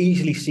can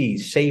easily see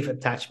safe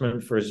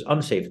attachment versus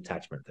unsafe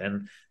attachment.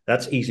 And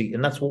that's easy.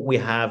 And that's what we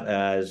have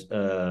as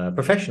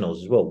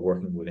professionals as well,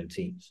 working within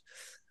teams.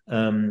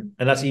 And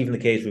that's even the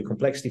case with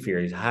complexity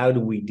theories. How do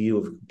we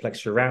deal with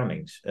complex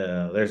surroundings?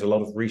 There's a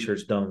lot of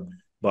research done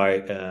by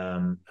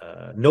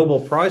Nobel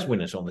Prize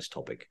winners on this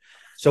topic.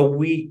 So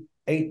we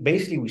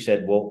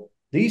said, well,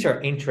 these are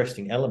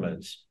interesting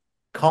elements.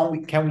 Can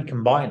we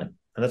combine them?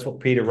 And that's what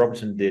Peter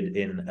Robinson did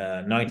in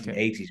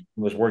 1980s. He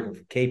was working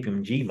for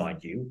KPMG,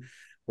 mind you,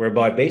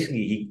 whereby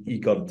basically he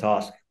got a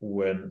task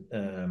when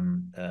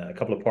a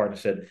couple of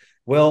partners said,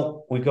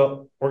 well, we've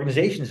got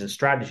organizations and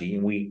strategy,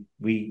 and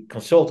we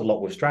consult a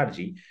lot with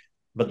strategy,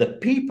 but the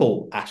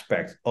people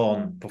aspect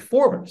on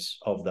performance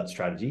of that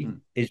strategy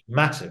is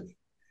massive.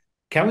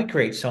 Can we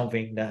create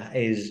something that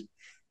is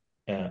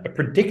a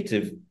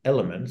predictive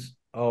element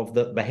of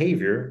the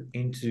behavior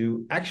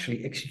into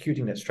actually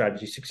executing that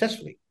strategy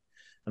successfully?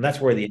 And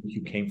that's where the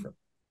NQ came from,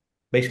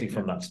 basically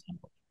from that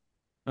standpoint.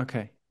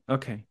 Okay.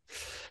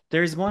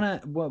 There's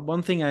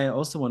one thing I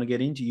also want to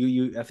get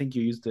into. I think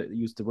you used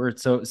the word.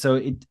 So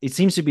it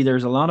seems to be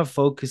there's a lot of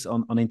focus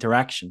on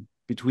interaction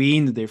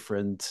between the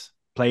different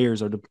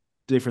players or the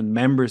different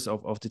members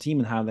of the team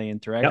and how they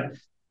interact. Yep.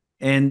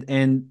 And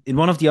in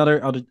one of the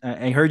other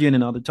I heard you in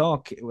another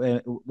talk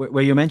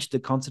where you mentioned the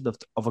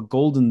concept of a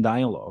golden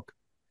dialogue.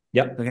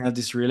 Yep. They have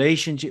this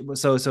relationship.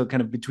 So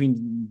kind of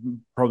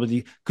between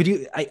probably,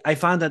 I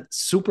found that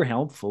super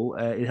helpful.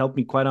 It helped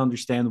me quite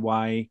understand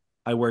why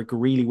I work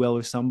really well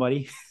with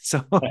somebody.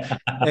 So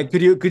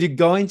could you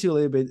go into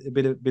a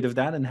bit of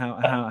that and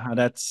how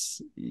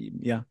that's,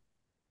 yeah.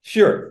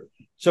 Sure.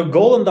 So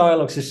golden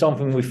dialogues is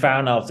something we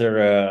found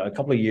after a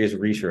couple of years of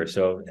research.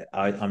 So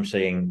I'm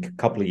saying a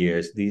couple of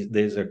years.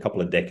 These are a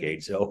couple of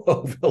decades. So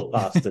over the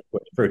last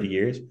 30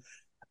 years.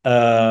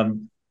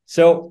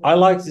 So I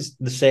like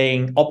the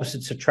saying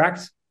opposites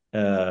attract.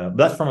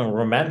 That's from a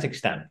romantic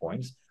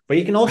standpoint. But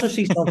you can also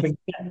see something.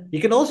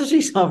 You can also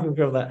see something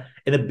from that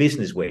in a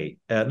business way,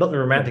 not the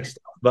romantic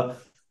stuff,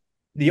 but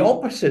the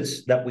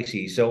opposites that we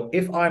see. So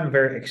if I'm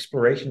very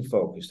exploration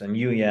focused and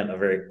you, Jan, are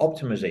very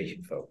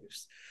optimization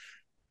focused,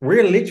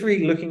 we're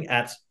literally looking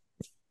at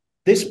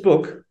this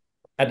book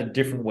at a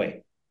different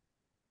way.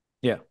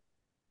 Yeah.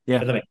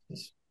 Yeah. If that makes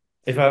sense.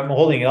 If I'm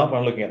holding it up,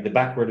 I'm looking at the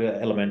backward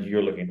element,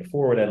 you're looking at the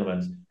forward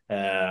element.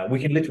 We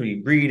can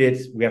literally read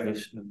it. We have a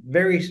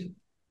very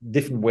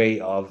different way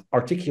of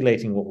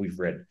articulating what we've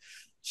read.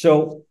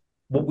 So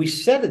what we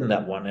said in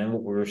that one and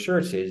what we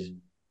researched is,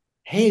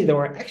 hey, there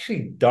are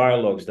actually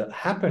dialogues that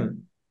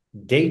happen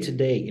day to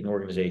day in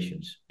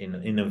organizations, in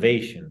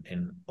innovation,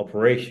 in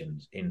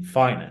operations, in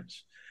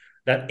finance,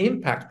 that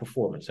impact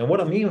performance. And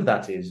what I mean with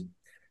that is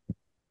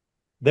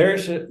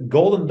there's a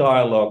golden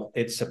dialogue.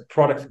 It's a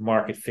product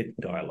market fit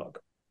dialogue.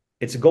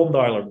 It's a golden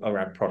dialogue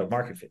around product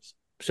market fits.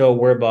 So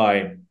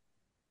whereby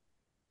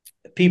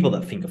people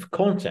that think of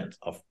content,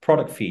 of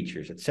product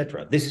features,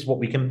 etc. This is what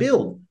we can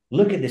build.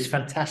 Look at this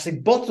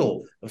fantastic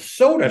bottle of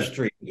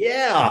SodaStream.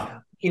 Yeah,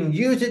 we can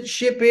use it,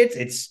 ship it.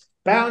 It's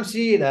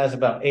bouncy. It has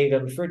about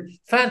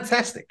 830.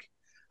 Fantastic.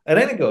 And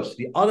then it goes to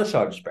the other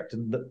side of the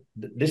spectrum.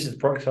 This is the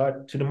product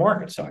side to the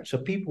market side. So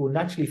people will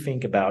naturally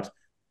think about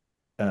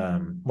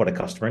what a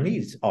customer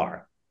needs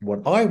are.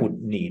 What I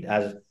would need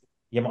as,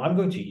 I'm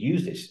going to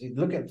use this.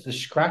 Look at the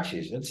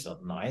scratches. It's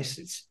not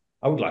nice.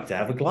 I would like to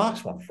have a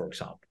glass one, for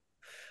example.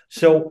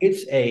 So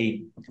it's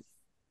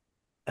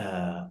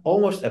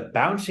almost a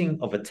bouncing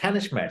of a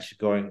tennis match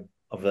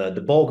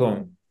the ball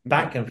going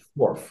back and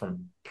forth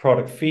from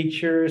product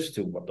features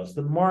to what does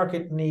the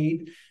market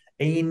need.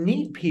 And you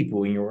need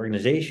people in your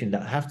organization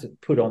that have to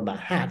put on the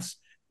hats,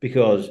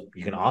 because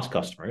you can ask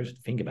customers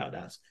to think about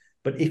that.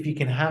 But if you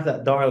can have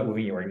that dialogue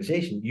within your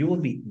organization, you will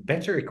be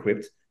better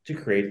equipped to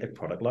create a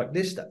product like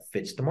this that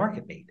fits the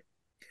market need.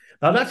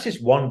 Now, that's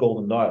just one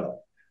golden dialogue.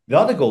 The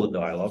other golden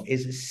dialogue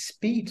is a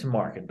speed to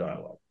market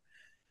dialogue.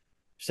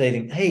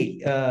 Saying, hey,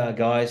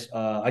 guys,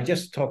 I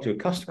just talked to a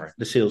customer,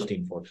 the sales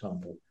team, for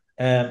example,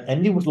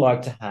 and you would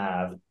like to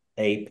have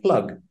a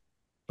plug,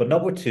 but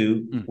number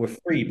two, with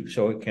free,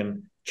 so it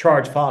can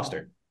charge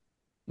faster.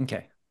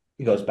 Okay.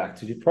 He goes back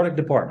to the product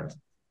department.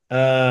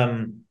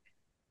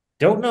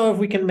 Don't know if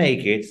we can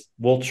make it.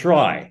 We'll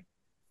try.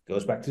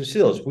 Goes back to the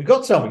sales. We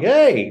got something.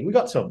 Hey, we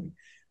got something.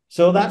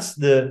 So that's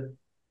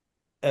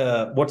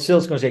what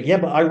sales is going to say. Yeah,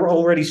 but I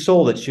already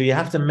sold it, so you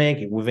have to make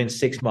it within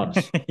 6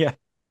 months. Yeah.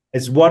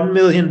 It's $1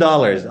 million.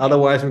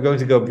 Otherwise, we're going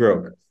to go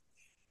broke.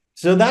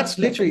 So that's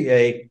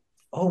literally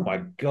oh my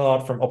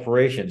God, from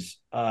operations.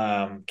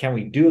 Can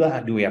we do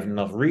that? Do we have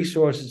enough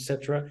resources,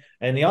 etc.?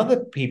 And the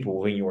other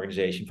people in your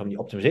organization from the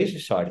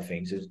optimization side of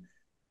things is,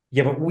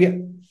 but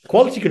we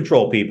quality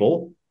control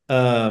people.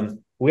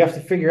 We have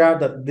to figure out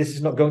that this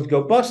is not going to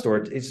go bust, or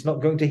it's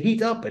not going to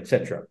heat up,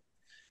 etc.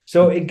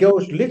 So it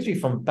goes literally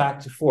from back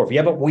to forth.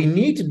 Yeah, but we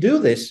need to do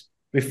this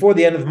before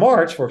the end of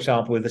March, for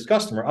example, with this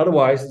customer.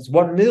 Otherwise, it's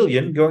 1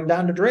 million going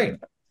down the drain.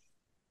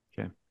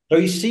 Okay. So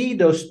you see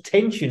those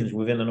tensions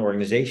within an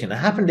organization that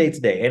happen day to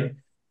day. And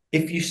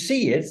if you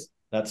see it,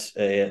 that's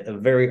a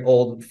very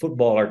old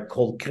footballer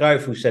called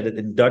Cruyff who said it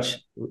in Dutch,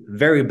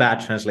 very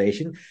bad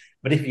translation.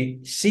 But if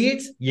you see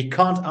it, you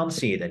can't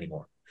unsee it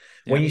anymore.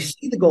 Yeah. When you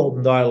see the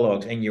golden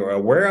dialogues and you're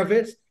aware of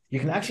it, you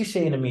can actually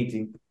say in a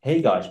meeting,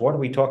 hey guys, what are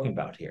we talking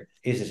about here?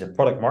 Is this a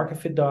product market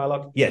fit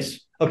dialogue? Yes.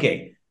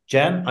 Okay.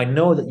 Jan, I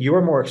know that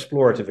you're more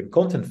explorative and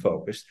content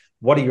focused.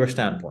 What are your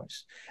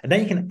standpoints? And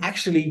then you can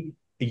actually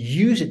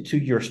use it to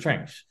your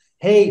strengths.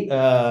 Hey,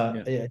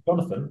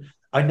 Jonathan,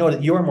 I know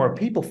that you're more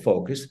people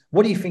focused.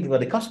 What do you think that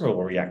the customer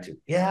will react to?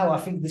 Yeah, well, I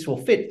think this will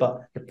fit,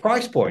 but the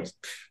price point,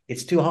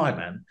 it's too high,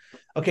 man.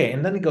 Okay,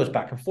 and then it goes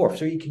back and forth.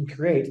 So you can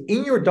create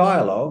in your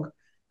dialogue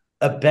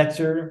a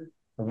better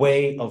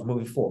way of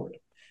moving forward.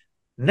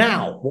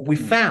 Now, what we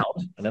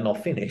found, and then I'll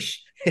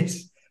finish,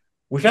 is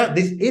we found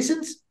this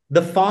isn't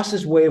the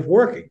fastest way of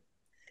working.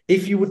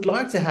 If you would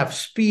like to have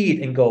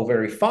speed and go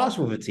very fast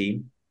with a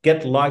team,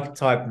 get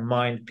like-type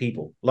mind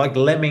people, like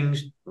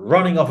lemmings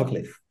running off a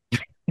cliff.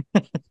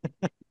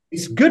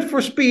 It's good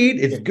for speed.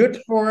 It's good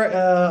for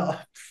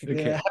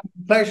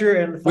pleasure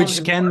and fun.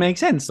 Which can make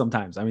sense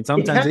sometimes. I mean,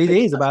 sometimes it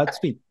is about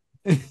speed.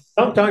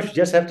 Sometimes you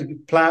just have to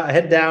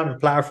head down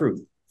and plow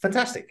through.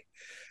 Fantastic.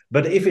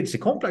 But if it's a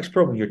complex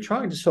problem you're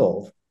trying to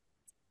solve,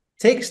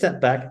 take a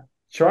step back,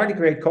 try to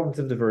create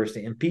cognitive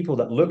diversity and people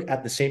that look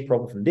at the same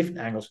problem from different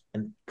angles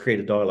and create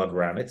a dialogue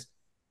around it.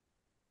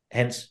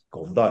 Hence,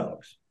 golden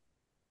dialogues.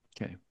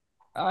 Okay.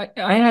 I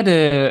had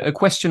a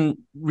question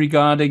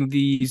regarding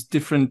these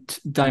different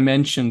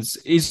dimensions.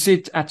 Is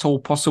it at all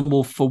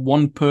possible for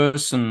one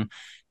person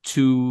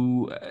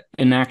to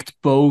enact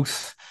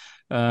both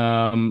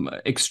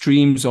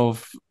extremes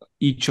of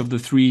each of the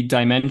three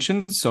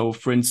dimensions? So,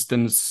 for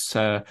instance,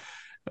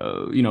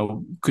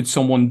 could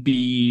someone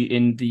be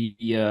in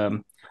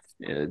the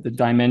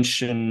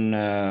dimension,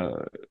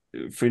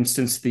 for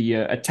instance, the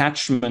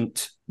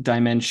attachment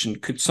dimension?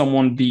 Could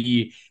someone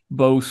be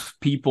both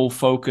people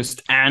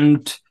focused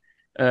and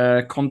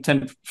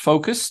content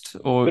focused,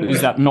 or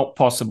is that not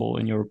possible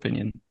in your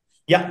opinion?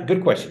 Yeah,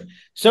 good question.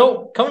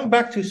 So coming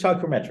back to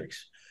psychometrics,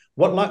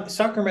 what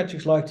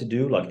psychometrics like to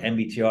do, like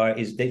MBTI,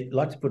 is they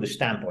like to put a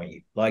stamp on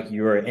you, like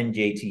you're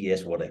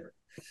NJTS, whatever.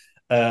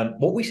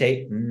 What we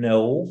say,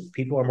 no,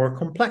 people are more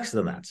complex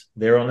than that.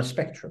 They're on a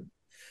spectrum.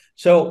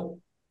 So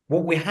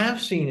what we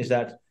have seen is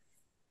that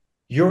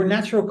your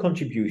natural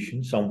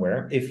contribution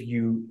somewhere, if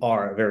you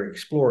are very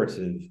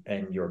explorative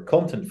and you're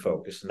content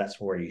focused, and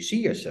that's where you see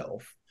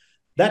yourself,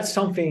 that's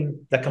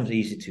something that comes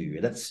easy to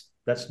you.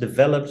 That's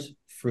developed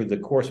through the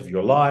course of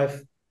your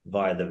life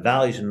via the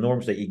values and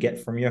norms that you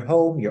get from your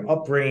home, your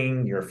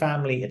upbringing, your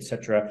family,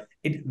 etc.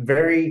 It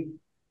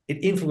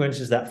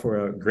influences that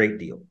for a great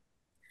deal.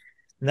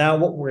 Now,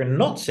 what we're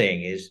not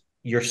saying is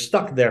you're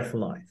stuck there for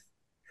life.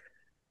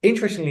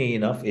 Interestingly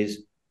enough,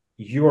 is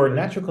your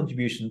natural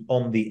contribution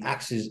on the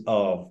axis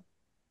of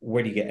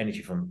where do you get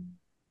energy from,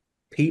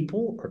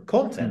 people or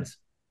content,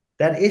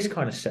 that is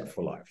kind of set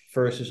for life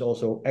versus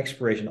also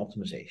exploration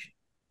optimization.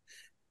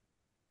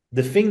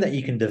 The thing that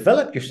you can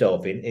develop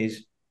yourself in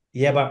is,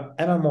 but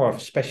am I more of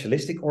a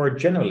specialistic or a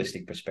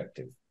generalistic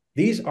perspective?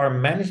 These are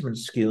management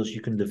skills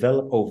you can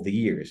develop over the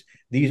years.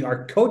 These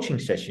are coaching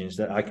sessions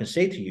that I can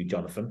say to you,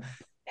 Jonathan,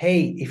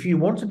 hey, if you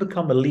want to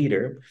become a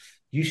leader,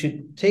 you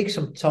should take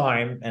some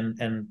time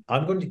and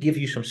I'm going to give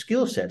you some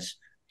skill sets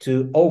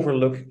to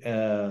overlook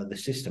the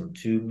system,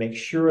 to make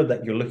sure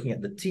that you're looking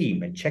at the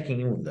team and checking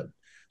in with them.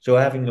 So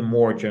having a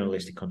more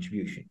journalistic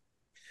contribution.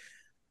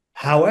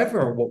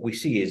 However, what we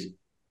see is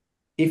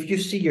if you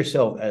see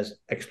yourself as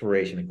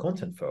exploration and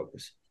content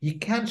focused, you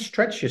can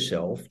stretch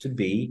yourself to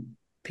be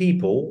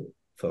people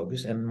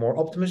focused and more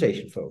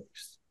optimization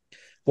focused.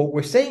 What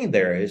we're saying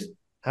there is,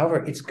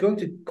 however, it's going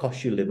to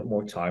cost you a little bit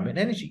more time and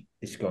energy.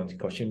 It's going to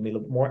cost you a little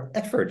bit more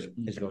effort.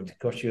 It's going to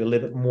cost you a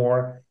little bit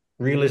more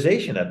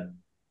realization that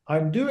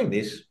I'm doing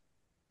this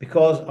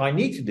because I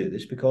need to do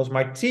this because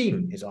my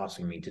team is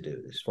asking me to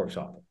do this, for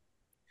example.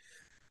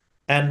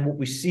 And what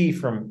we see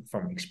from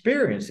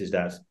experience is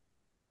that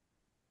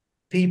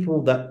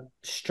people that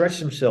stretch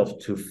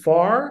themselves too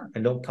far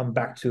and don't come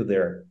back to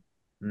their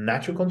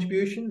natural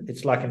contribution,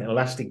 it's like an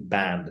elastic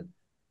band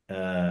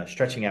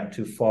stretching out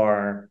too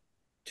far,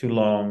 too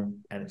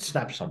long, and it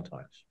snaps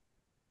sometimes.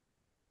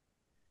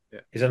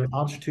 Yeah. Is that an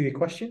answer to your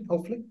question,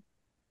 hopefully?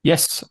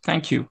 Yes,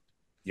 thank you.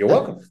 You're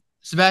welcome.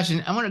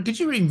 Sebastian, could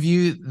you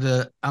review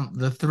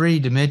the three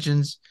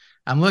dimensions?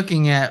 I'm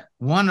looking at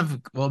one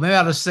of, maybe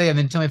I'll just say and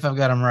then tell me if I've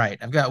got them right.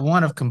 I've got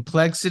one of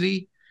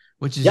complexity,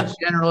 which is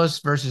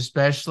generalist versus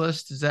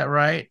specialist. Is that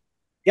right?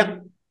 Yeah.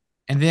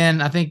 And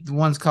then I think the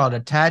one's called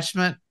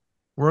attachment,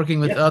 working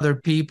with other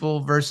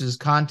people versus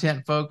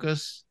content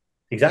focus.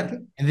 Exactly.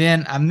 And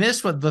then I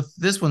missed what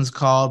this one's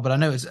called, but I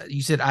know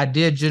you said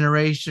idea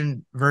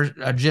generation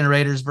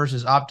generators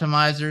versus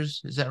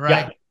optimizers. Is that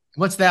right? Yeah.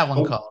 What's that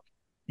one called?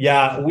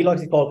 Yeah, we like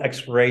to call it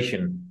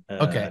exploration.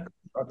 Okay.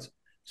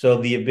 So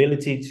the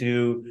ability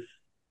to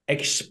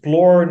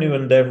explore new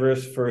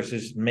endeavors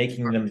versus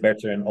making them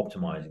better and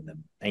optimizing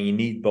them. And you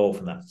need both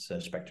in that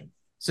spectrum.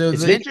 So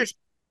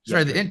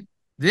the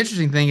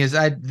interesting thing is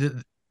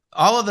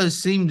all of those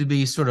seem to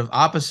be sort of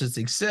opposites,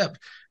 except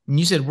when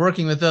you said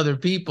working with other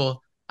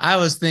people, I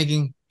was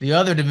thinking the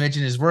other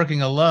dimension is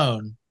working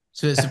alone.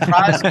 So it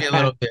surprised me a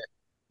little bit.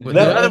 The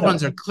other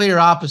ones are clear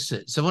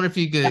opposites. So I wonder if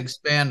you could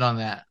expand on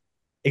that.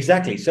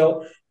 Exactly.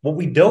 So what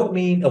we don't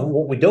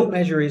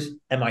measure is,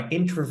 am I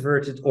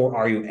introverted or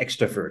are you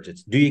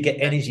extroverted? Do you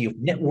get energy of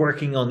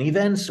networking on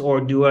events,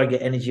 or do I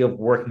get energy of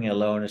working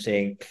alone and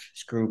saying,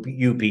 screw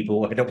you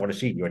people, I don't want to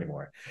see you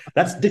anymore?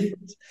 That's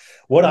different.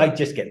 What I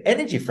just get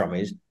energy from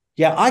is,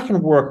 I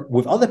can work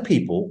with other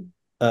people,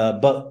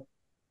 but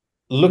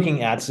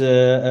looking at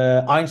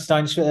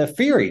Einstein's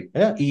theory,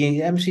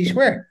 E MC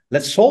squared.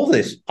 Let's solve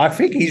this. I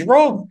think he's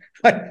wrong.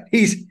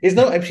 It's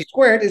not MC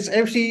squared, it's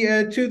MC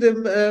to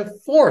the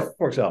fourth,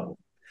 for example.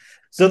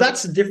 So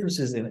that's the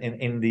differences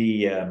in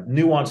the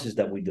nuances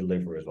that we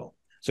deliver as well.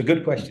 So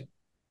good question.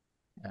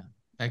 Yeah,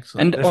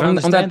 excellent. And on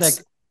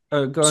that,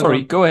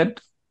 go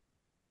ahead.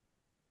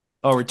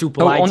 Oh, we're too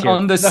polite here.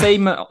 On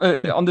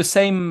the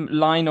same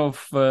line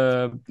of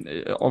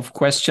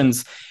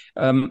questions,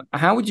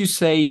 how would you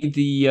say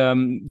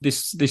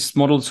this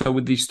model, so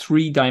with these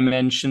three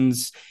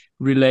dimensions,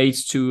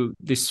 relates to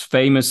this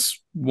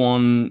famous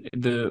one,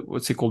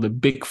 what's it called, the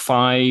Big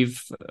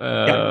Five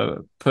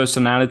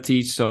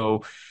personality?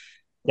 So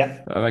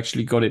Yeah. I've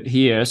actually got it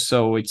here.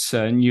 So it's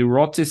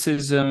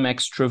neuroticism,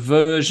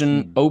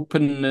 extroversion,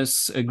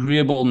 openness,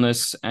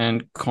 agreeableness,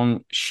 and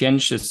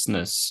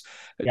conscientiousness.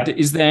 Yeah.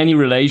 Is there any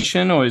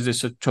relation, or is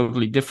this a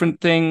totally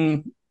different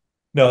thing?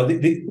 No,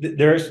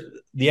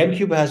 the M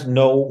cube has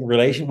no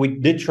relation. We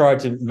did try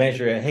to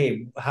measure,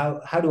 hey,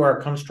 how do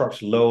our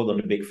constructs load on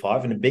the Big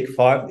Five? And the Big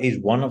Five is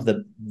one of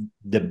the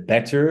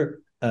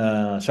better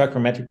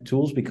psychometric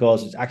tools,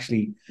 because it's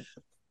actually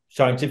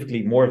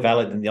scientifically more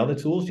valid than the other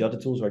tools. The other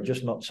tools are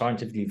just not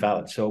scientifically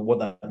valid. So what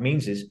that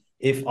means is,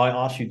 if I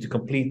ask you to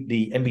complete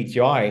the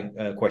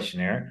MBTI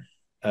questionnaire,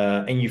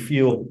 and you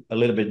feel a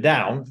little bit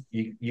down,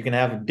 you can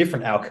have a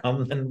different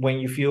outcome than when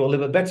you feel a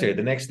little bit better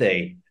the next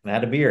day and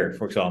had a beer,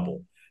 for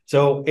example.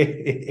 So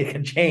it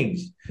can change.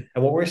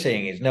 And what we're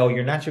saying is, no,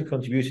 your natural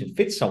contribution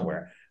fits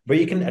somewhere, but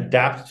you can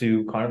adapt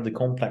to kind of the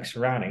complex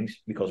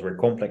surroundings, because we're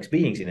complex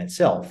beings in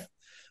itself,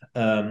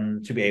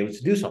 to be able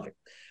to do something.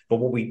 But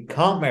what we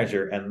can't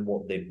measure, and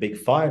what the Big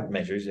Five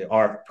measures,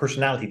 are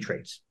personality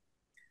traits.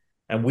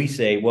 And we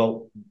say,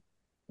 well,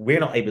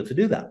 we're not able to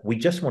do that. We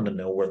just want to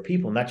know where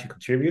people naturally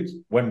contribute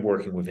when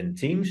working within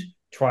teams,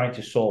 trying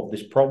to solve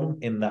this problem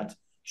in that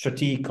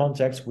strategic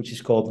context, which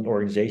is called an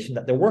organization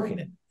that they're working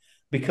in,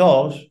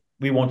 because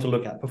we want to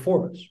look at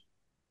performance.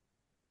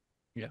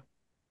 Yeah.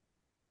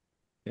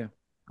 I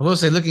will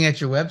say, looking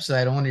at your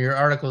website, on one of your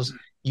articles,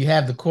 you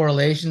have the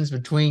correlations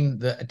between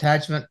the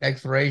attachment,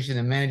 exploration,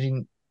 and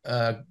managing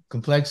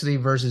complexity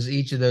versus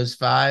each of those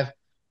five,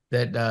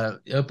 that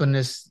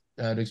openness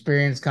to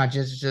experience,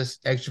 conscientiousness,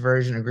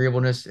 extroversion,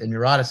 agreeableness, and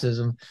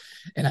neuroticism.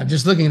 And I'm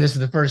just looking at this for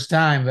the first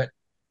time,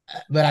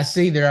 but I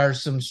see there are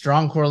some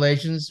strong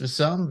correlations with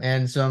some,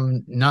 and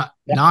some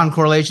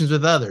non-correlations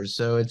with others.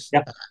 So it's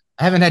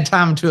I haven't had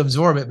time to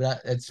absorb it,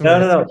 but it's sort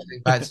of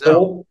interesting by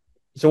itself.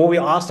 So what we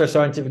asked our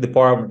scientific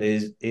department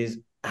is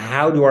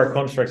how do our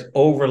constructs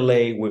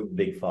overlay with the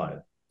Big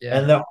Five? Yeah.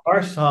 And there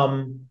are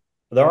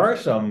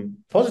some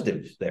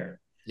positives there.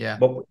 Yeah.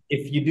 But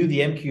if you do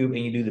the M cube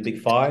and you do the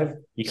Big Five,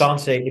 you can't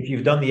say, if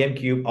you've done the M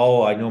cube,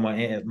 oh, I know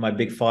my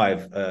Big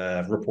Five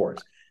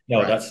report.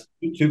 No, that's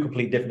two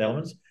complete different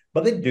elements,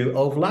 but they do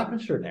overlap in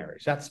certain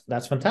areas.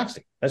 That's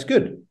fantastic. That's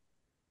good.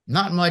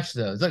 Not much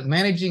though. It's like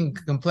managing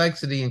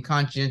complexity and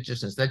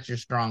conscientiousness. That's your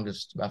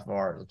strongest by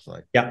far, it looks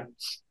like. Yeah.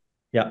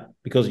 Yeah.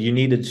 Because you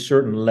need a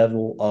certain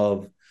level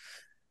of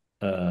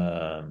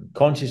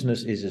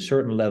consciousness, is a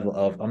certain level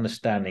of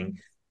understanding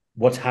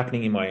what's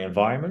happening in my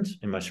environment,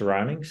 in my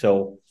surroundings.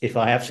 So if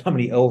I have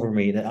somebody over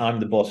me that I'm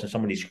the boss and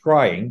somebody's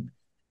crying,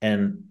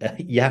 and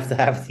you have to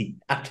have the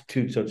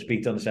aptitude, so to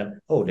speak, to understand,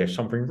 oh, there's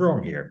something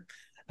wrong here.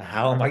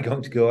 How am I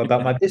going to go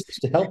about my business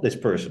to help this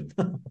person?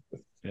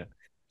 Yeah.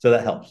 So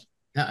that helps.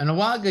 Now, and a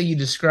while ago, you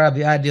described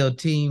the ideal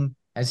team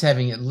as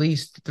having at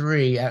least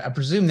three. I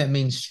presume that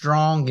means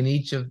strong in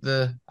each of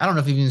the, I don't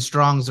know if even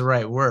strong is the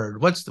right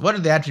word. What are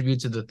the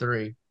attributes of the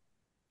three?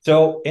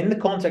 So in the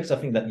context, I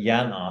think that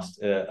Jan asked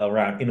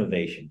around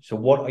innovation. So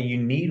what you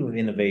need with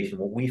innovation,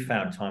 what we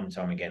found time and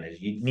time again, is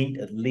you need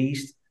at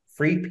least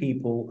three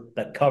people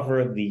that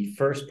cover the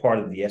first part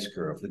of the S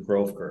curve, the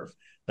growth curve.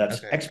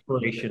 That's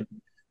exploration.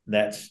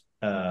 That's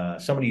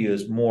somebody who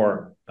is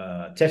more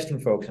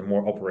testing focused and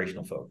more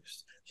operational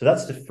focused. So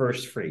that's the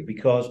first three,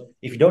 because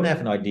if you don't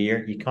have an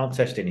idea, you can't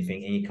test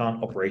anything and you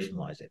can't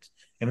operationalize it.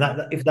 And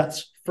if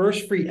that's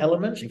first three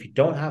elements, if you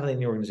don't have it in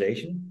the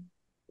organization,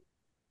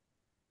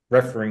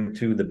 referring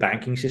to the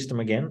banking system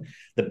again,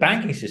 the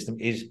banking system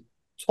is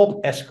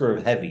top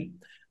S-curve heavy.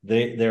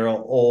 They're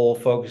all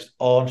focused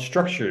on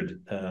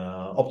structured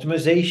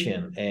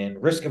optimization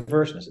and risk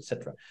averseness,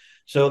 etc.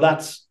 So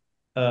that's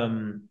where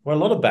a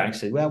lot of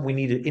banks say, well, we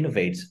need to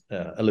innovate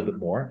a little bit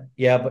more.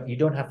 Yeah, but you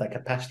don't have that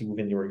capacity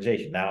within the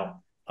organization.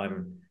 Now,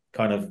 I'm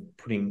kind of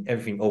putting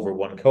everything over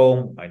one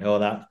comb. I know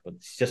that, but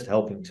it's just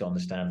helping to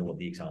understand what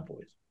the example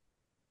is.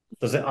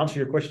 Does that answer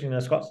your question,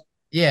 Scott?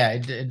 Yeah,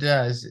 it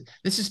does.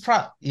 This is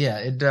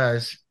it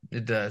does.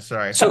 It does.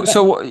 Sorry.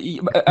 So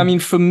I mean,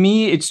 for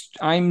me,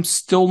 I'm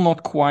still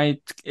not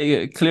quite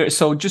clear.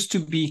 So just to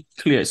be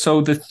clear,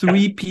 so the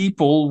three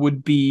people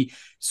would be,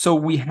 so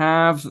we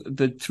have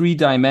the three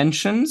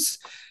dimensions.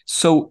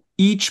 So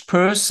each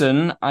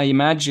person, I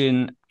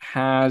imagine,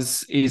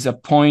 is a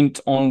point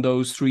on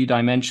those three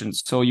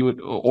dimensions. So you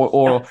would,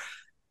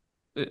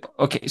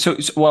 okay. So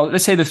well,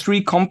 let's say the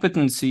three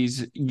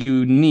competencies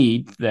you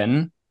need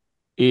then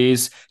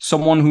is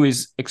someone who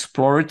is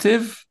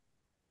explorative.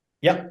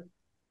 Yeah.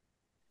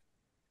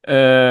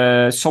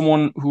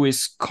 Someone who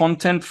is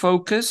content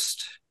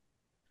focused.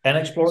 And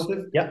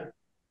explorative. Yeah.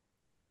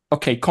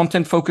 Okay,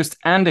 content focused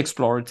and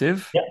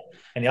explorative. Yeah.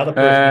 And the other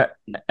person.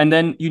 And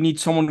then you need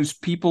someone who's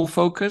people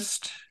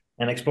focused.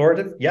 And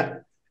explorative. Yeah.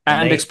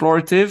 And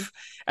explorative.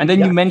 And then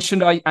you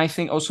mentioned, I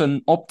think, also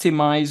an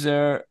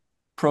optimizer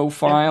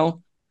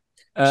profile.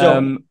 Yeah.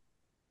 So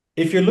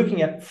if you're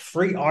looking at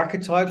three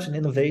archetypes in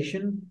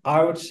innovation,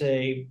 I would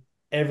say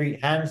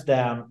hands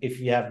down, if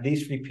you have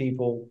these three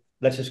people,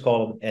 let's just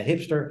call them a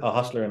hipster, a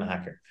hustler, and a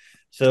hacker.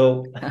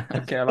 So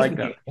okay, I like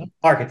that.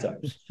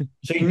 Archetypes.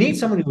 So you need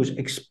someone who's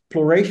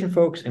exploration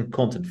focused and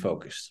content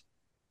focused.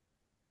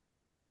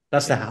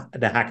 That's the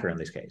hacker in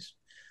this case.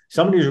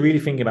 Somebody who's really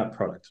thinking about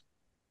product.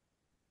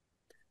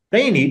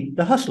 Then you need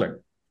the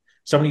hustler.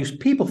 Somebody who's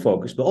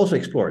people-focused, but also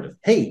explorative.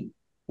 Hey,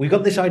 we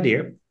got this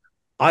idea.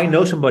 I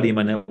know somebody in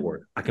my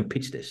network. I can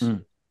pitch this. I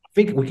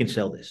think we can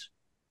sell this.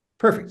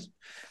 Perfect.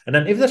 And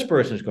then if this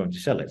person is going to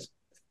sell it,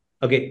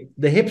 okay,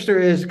 the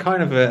hipster is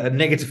kind of a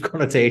negative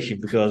connotation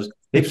because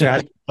the hipster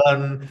has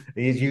fun.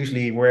 He's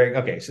usually wearing,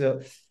 okay,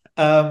 so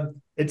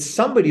it's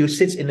somebody who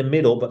sits in the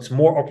middle, but it's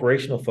more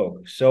operational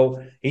focus.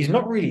 So he's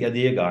not really a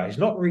deal guy. He's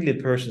not really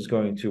the person who's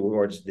going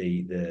towards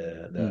the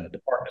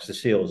partners, the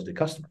sales, the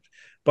customers.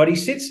 But he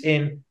sits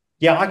in,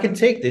 yeah, I can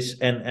take this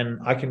and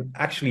I can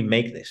actually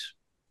make this.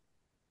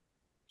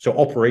 So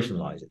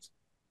operationalize it.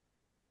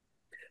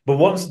 But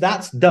once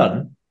that's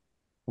done,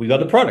 we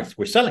got the product.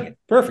 We're selling it.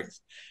 Perfect.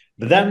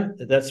 But then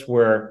that's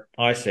where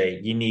I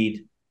say you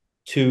need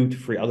 2 to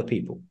 3 other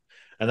people.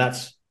 And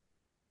that's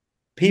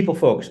people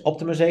focused,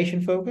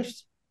 optimization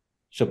focused.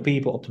 So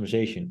people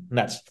optimization. And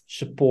that's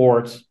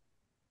support,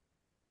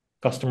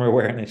 customer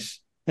awareness,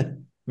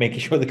 making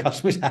sure the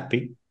customer is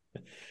happy.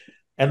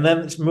 And then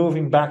it's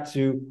moving back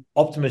to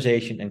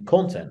optimization and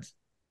content.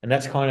 And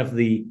that's kind of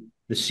the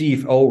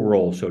CFO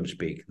role, so to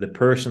speak. The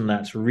person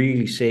that's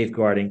really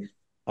safeguarding,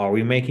 are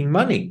we making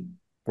money?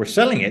 We're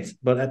selling it,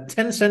 but at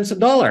 10 cents a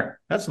dollar.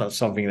 That's not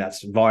something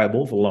that's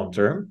viable for long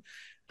term.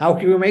 How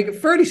can we make it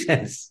 30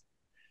 cents?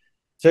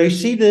 So you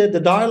see the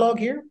dialogue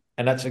here?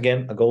 And that's,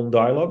 again, a golden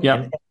dialogue.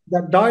 Yeah. And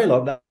that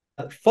dialogue that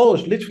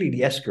follows literally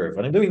the S-curve.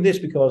 And I'm doing this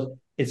because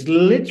it's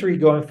literally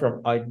going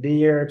from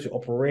idea to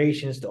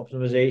operations to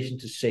optimization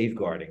to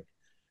safeguarding.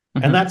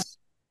 Mm-hmm. And that's,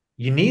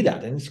 you need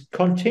that. And it's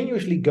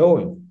continuously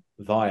going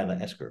via the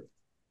S-curve.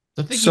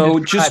 So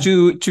just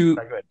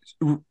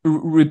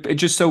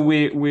just so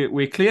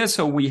we're clear,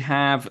 so we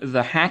have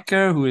the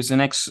hacker who's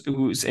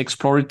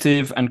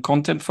explorative and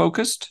content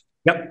focused.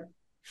 Yep.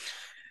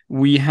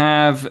 We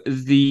have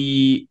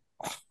the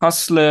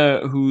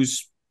hustler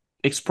who's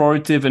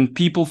explorative and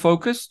people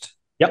focused.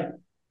 Yep.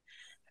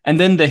 And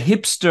then the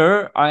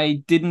hipster,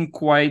 I didn't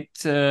quite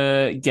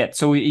get.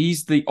 So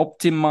he's the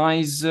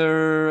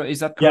optimizer.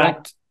 Is that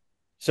correct? Yeah.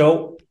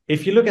 So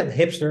if you look at the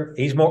hipster,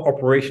 he's more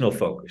operational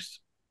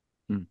focused.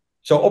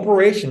 So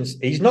operations,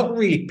 he's not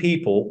really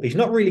people, he's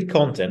not really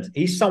content,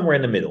 he's somewhere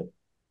in the middle.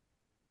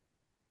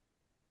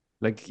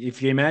 Like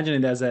if you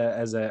imagine it as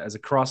a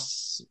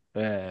cross,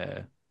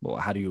 well,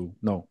 how do you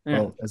know?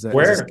 Yeah.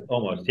 Well,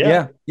 almost,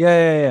 yeah.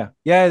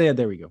 Yeah.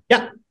 There we go.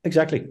 Yeah,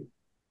 exactly.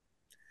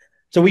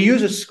 So we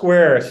use a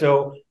square.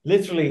 So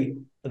literally,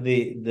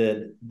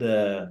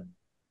 the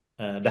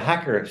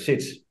hacker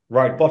sits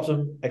right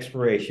bottom,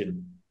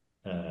 exploration,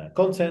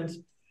 content.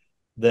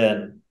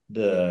 Then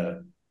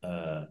the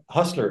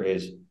hustler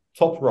is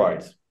top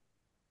right,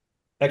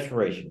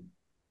 exploration,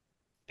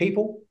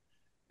 people,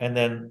 and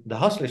then the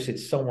hustler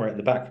sits somewhere at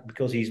the back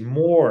because he's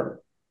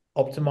more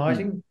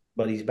optimizing,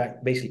 but he's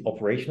back basically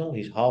operational.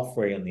 He's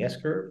halfway on the S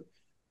curve,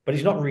 but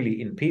he's not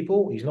really in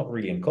people. He's not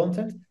really in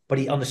content, but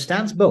he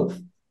understands both.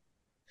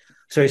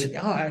 So he said,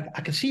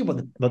 I can see what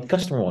the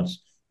customer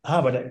wants.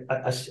 But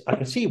I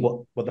can see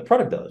what the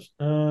product does.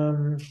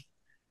 I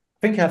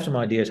think I have some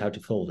ideas how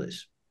to solve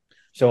this.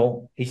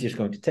 So he's just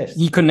going to test.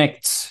 He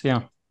connects,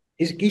 yeah.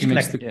 He's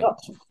connected.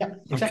 Yeah,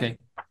 exactly. Okay.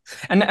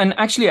 And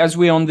actually, as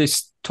we're on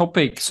this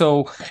topic,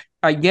 so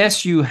I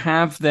guess you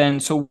have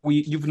then, so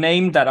you've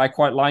named that, I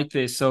quite like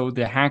this. So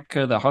the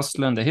hacker, the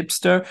hustler, and the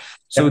hipster.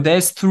 So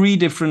there's 3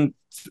 different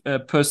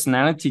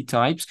personality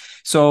types.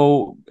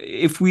 So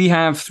if we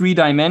have 3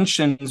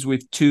 dimensions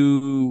with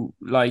 2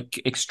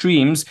 like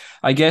extremes,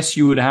 I guess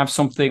you would have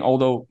something,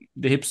 although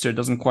the hipster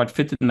doesn't quite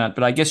fit in that,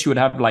 but I guess you would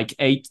have like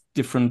 8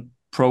 different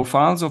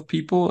profiles of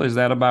people. Is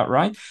that about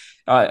right?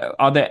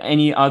 Are there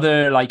any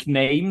other like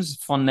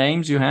fun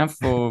names you have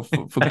for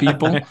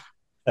people?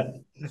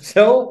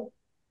 So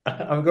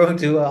I'm going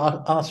to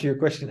answer your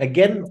question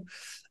again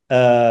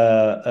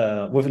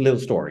with a little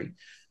story.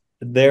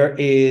 There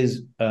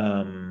is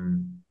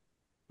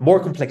more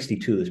complexity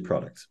to this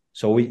product.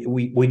 So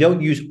we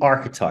don't use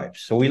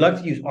archetypes. So we like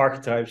to use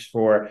archetypes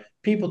for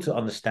people to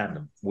understand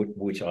them,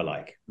 which I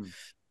like.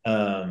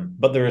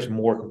 But there is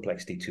more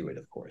complexity to it,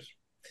 of course.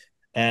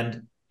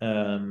 And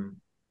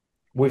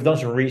we've done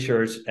some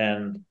research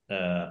and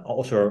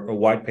also a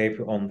white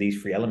paper on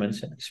these 3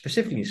 elements,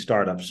 specifically in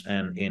startups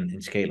and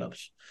in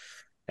scale-ups.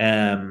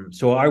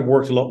 So I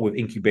worked a lot with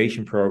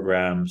incubation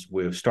programs,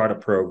 with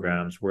startup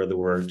programs, where there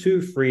were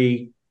 2,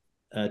 3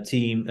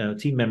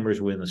 team members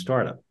within a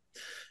startup.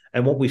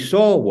 And what we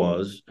saw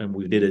was, and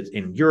we did it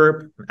in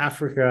Europe,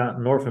 Africa,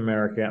 North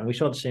America, and we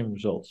saw the same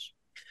results,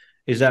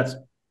 is that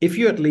if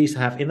you at least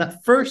have in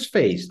that first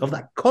phase of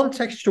that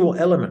contextual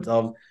element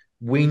of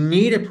we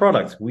need a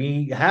product,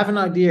 we have an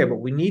idea, but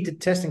we need to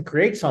test and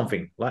create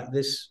something like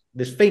this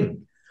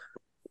thing.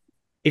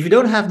 If you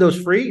don't have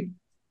those 3,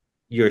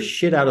 you're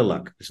shit out of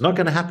luck. It's not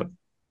going to happen.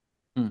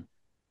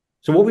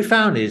 So what we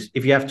found is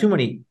if you have too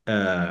many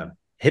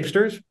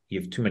hipsters,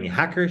 you have too many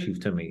hackers, you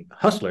have too many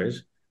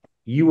hustlers,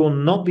 you will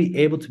not be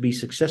able to be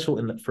successful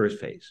in that first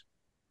phase.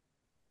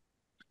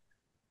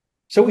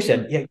 So we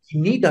said, yeah,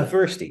 you need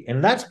diversity.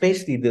 And that's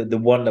basically the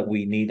one that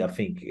we need, I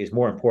think, is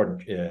more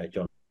important,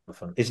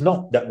 Jonathan. It's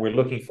not that we're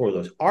looking for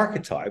those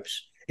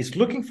archetypes. It's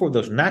looking for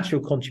those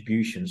natural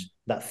contributions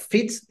that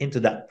fits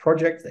into that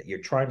project that you're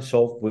trying to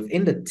solve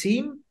within the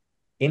team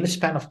in the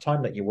span of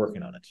time that you're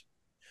working on it.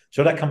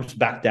 So that comes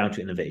back down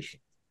to innovation.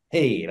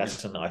 Hey,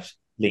 that's a nice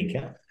link.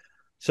 Yeah?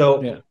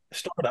 So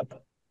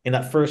startup in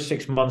that first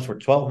 6 months or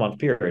 12-month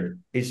period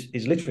is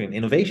literally an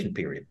innovation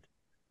period.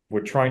 We're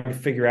trying to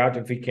figure out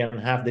if we can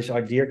have this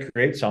idea,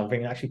 create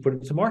something, and actually put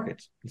it to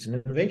market. It's an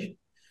innovation.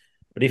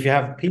 But if you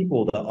have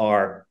people that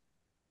are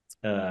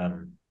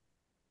on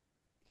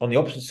the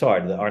opposite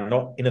side, that are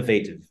not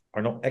innovative,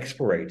 are not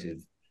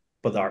explorative,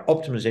 but are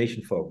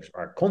optimization focused,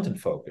 are content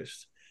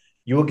focused,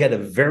 you will get a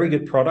very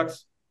good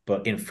product,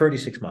 but in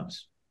 36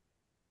 months.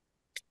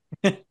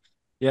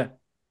 Yeah.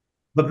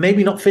 But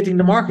maybe not fitting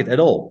the market at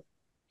all.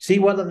 See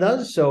what it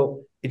does?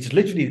 So it's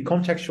literally the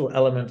contextual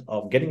element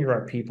of getting the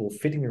right people,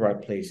 fitting the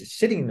right places,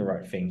 sitting in the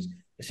right things,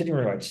 sitting in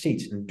the right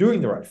seats, and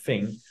doing the right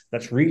thing.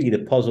 That's really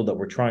the puzzle that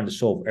we're trying to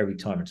solve every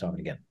time and time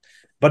again.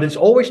 But it's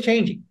always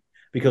changing,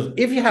 because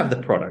if you have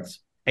the product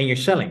and you're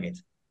selling it,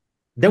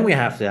 then we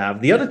have to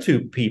have the other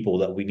two people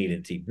that we need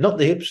in the team, not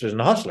the hipsters and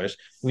the hustlers.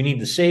 We need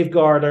the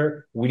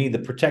safeguarder, we need the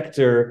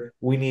protector,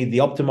 we need the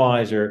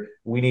optimizer,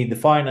 we need the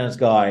finance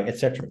guy,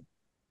 etc.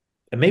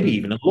 And maybe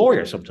even a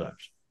lawyer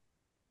sometimes.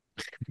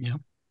 Yeah.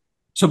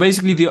 So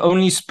basically, the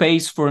only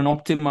space for an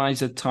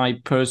optimizer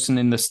type person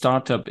in the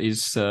startup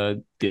is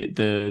the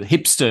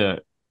hipster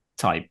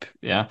type.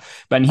 Yeah.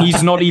 But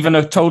he's not even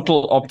a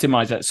total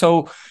optimizer.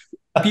 So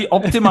the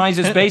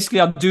optimizers basically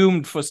are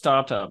doomed for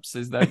startups.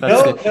 Is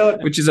that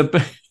which is a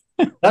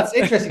that's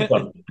interesting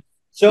one.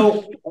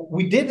 So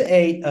we did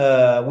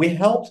we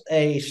helped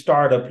a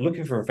startup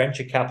looking for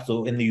venture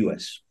capital in the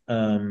US.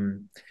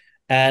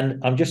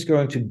 And I'm just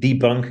going to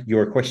debunk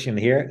your question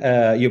here.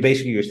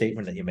 Your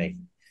statement that you made.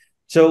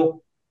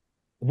 So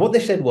what they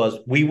said was,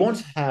 we want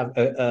to have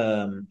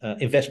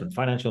investment,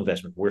 financial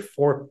investment. We're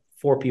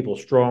four people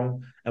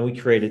strong, and we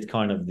created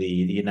kind of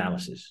the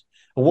analysis.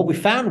 And what we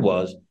found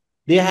was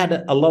they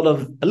had a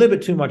little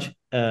bit too much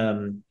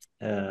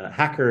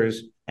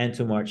hackers and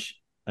too much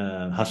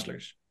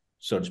hustlers,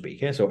 so to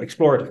speak. Yeah? So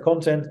explorative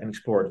content and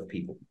explorative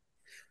people.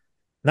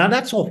 Now,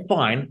 that's all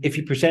fine if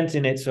you present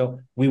in it.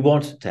 So we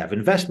want to have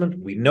investment.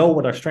 We know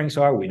what our strengths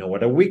are. We know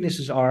what our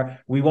weaknesses are.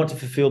 We want to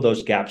fulfill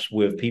those gaps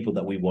with people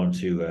that we want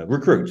to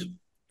recruit.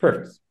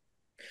 Perfect.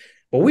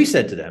 But we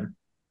said to them,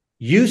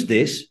 use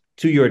this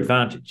to your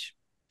advantage.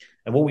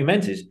 And what we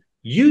meant is,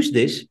 use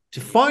this to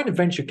find a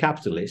venture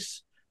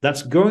capitalist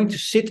that's going to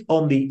sit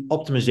on the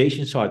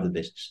optimization side of the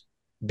business,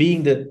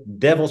 being the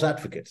devil's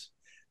advocate,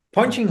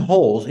 punching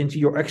holes into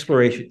your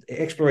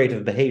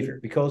explorative behavior.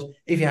 Because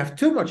if you have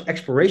too much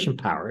exploration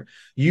power,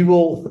 you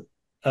will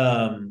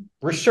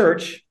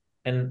research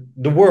and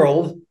the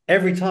world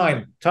every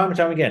time and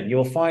time again. You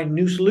will find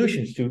new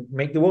solutions to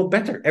make the world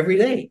better every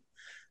day,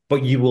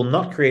 but you will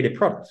not create a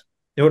product.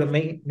 You know what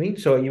I mean?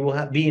 So you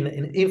will be in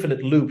an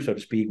infinite loop, so to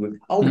speak, with,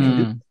 we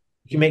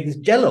can make this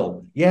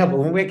jello. Yeah, but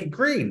we'll make it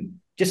green.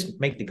 Just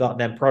make the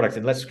goddamn product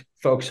and let's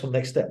focus on the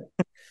next step.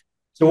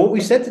 So what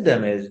we said to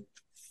them is,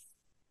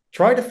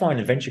 try to find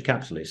a venture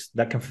capitalist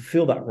that can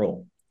fulfill that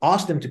role.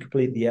 Ask them to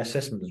complete the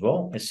assessment as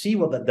well and see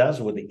what that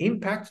does with the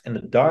impact and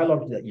the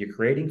dialogue that you're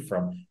creating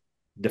from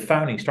the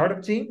founding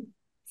startup team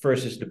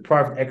versus the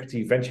private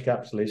equity venture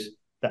capitalist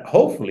that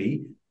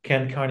hopefully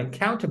can kind of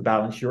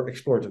counterbalance your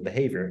explorative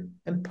behavior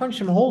and punch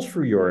some holes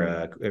through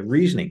your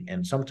reasoning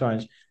and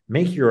sometimes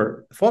make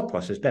your thought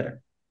process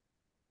better.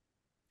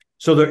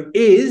 So there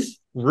is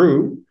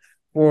room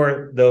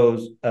for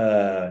those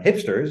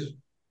hipsters,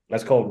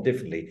 let's call them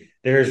differently.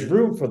 There's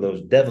room for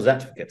those devil's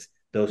advocates,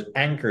 those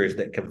anchors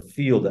that can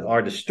feel that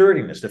are the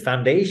sturdiness, the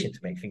foundation to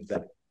make things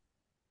better.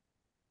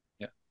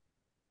 Yeah.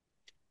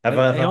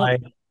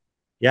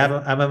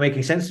 Am I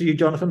making sense to you,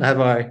 Jonathan?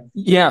 Have I?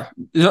 Yeah.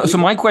 So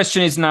my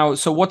question is now,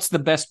 so what's the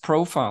best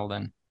profile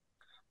then?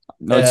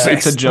 No,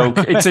 it's a joke.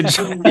 It's a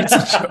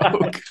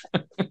joke.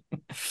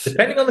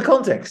 Depending on the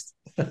context.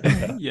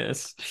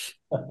 Yes.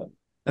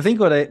 I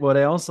think what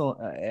I also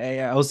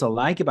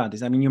like about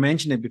this, I mean, you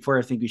mentioned it before.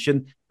 I think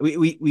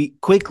we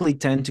quickly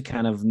tend to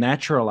kind of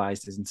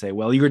naturalize this and say,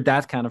 well, you're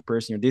that kind of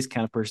person, you're this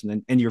kind of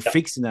person, and you're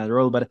fixed in that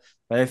role. But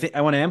I think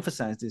I want to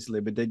emphasize this a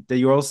little bit, that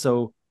you're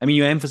also, I mean,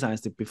 you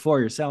emphasized it before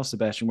yourself,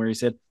 Sebastian, where you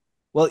said,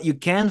 well, you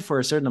can, for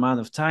a certain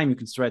amount of time, you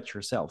can stretch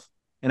yourself.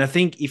 And I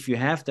think if you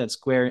have that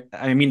square,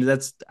 I mean,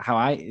 that's how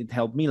it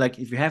helped me. Like,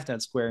 if you have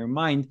that square in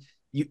mind,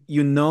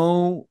 you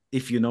know,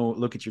 if you know,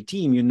 look at your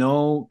team, you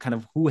know, kind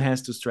of who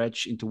has to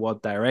stretch into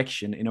what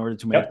direction in order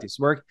to make this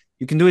work.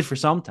 You can do it for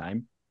some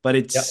time, but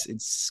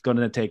it's going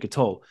to take a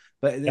toll.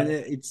 But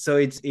it's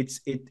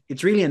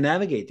really a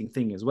navigating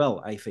thing as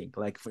well. I think,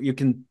 like,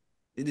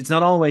 it's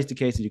not always the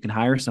case that you can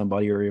hire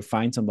somebody or you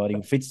find somebody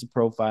who fits the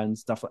profile and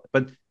stuff,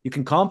 but you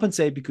can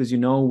compensate because you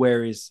know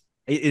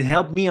it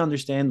helped me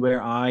understand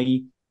where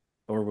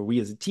we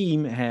as a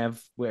team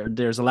where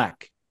there's a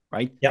lack.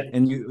 Right. Yeah.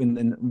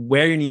 And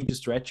where you need to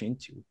stretch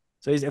into.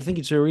 So I think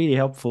it's a really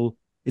helpful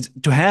it's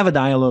to have a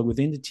dialogue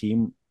within the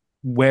team.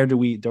 Where do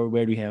we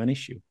have an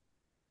issue?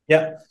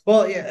 Yeah,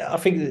 well, yeah, I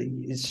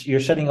think you're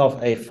setting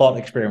off a thought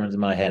experiment in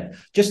my head.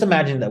 Just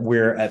imagine that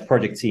we're a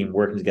project team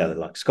working together,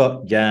 like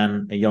Scott,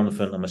 Jan,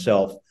 Jonathan, and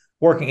myself,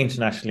 working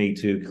internationally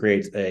to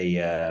create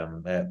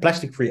a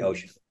plastic-free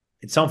ocean.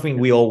 It's something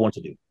we all want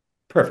to do.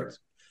 Perfect.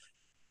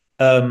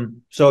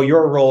 So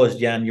your role is,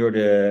 Jan, you're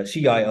the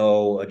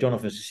CIO,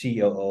 Jonathan's the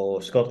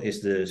COO, Scott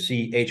is the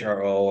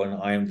CHRO, and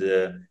I'm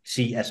the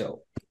CSO.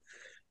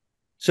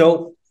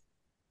 So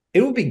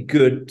it would be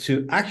good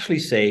to actually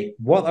say,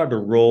 what are the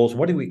roles?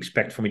 What do we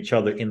expect from each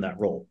other in that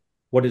role?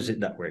 What is it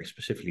that we're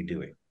specifically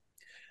doing?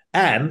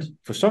 And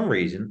for some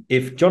reason,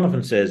 if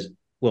Jonathan says,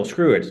 well,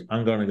 screw it,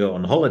 I'm going to go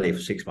on holiday for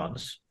 6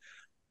 months,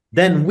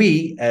 then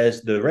we,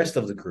 as the rest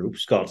of the group,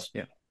 Scott,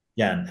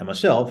 Jan, and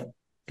myself,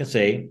 can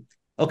say,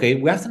 okay,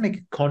 we have to make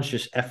a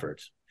conscious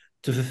effort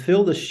to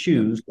fulfill the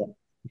shoes that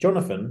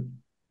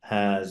Jonathan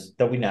has,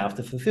 that we now have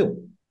to fulfill.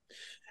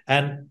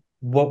 And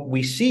what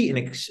we see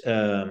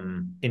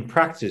in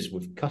practice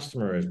with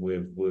customers,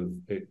 with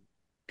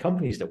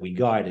companies that we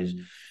guide, is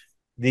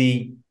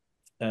the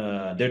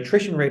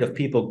attrition rate of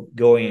people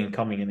going and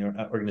coming in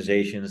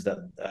organizations that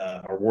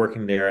are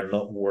working there and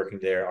not working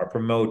there, are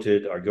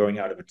promoted, are going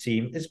out of a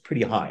team, is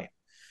pretty high.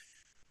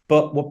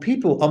 But what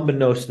people,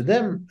 unbeknownst to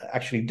them,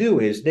 actually do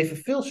is they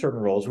fulfill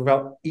certain roles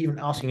without even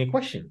asking a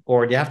question,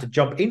 or they have to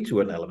jump into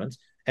an element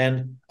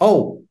and,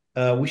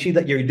 we see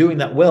that you're doing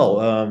that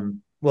well.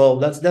 Well,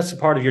 that's a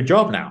part of your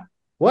job now.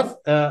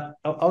 What? I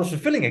was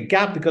fulfilling a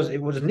gap because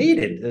it was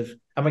needed.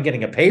 Am I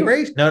getting a pay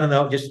raise?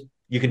 No. Just,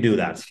 you can do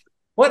that.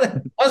 What?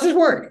 How does this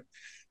work?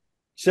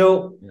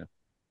 So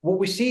what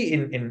we see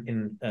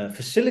in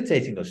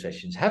facilitating those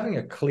sessions, having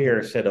a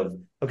clear set of,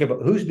 okay,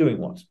 but who's doing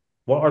what?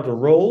 What are the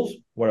roles?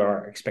 What are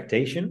our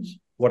expectations?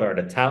 What are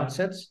the talent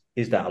sets?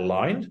 Is that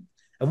aligned?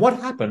 And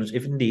what happens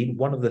if indeed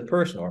one of the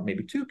person, or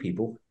maybe two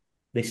people,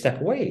 they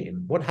step away?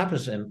 And what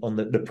happens on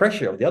the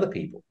pressure of the other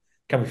people?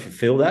 Can we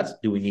fulfill that?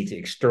 Do we need to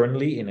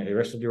externally in the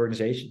rest of the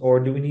organization, or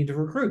do we need to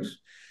recruit?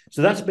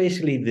 So that's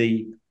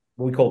basically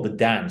what we call the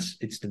dance.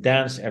 It's the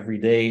dance every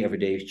day. Every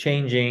day is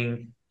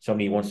changing.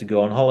 Somebody wants to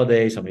go on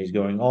holiday. Somebody's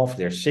going off.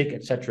 They're sick,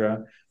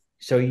 etc.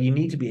 So you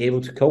need to be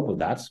able to cope with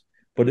that.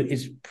 But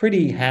it's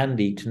pretty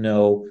handy to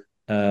know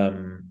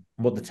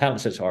what the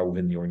talent sets are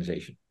within the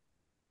organization.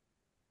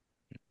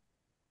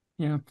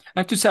 Yeah, I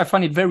have to say I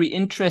find it very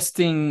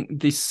interesting,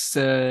 this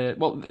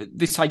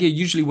this idea.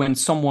 Usually when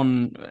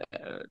someone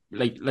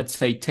like, let's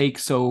say,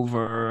 takes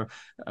over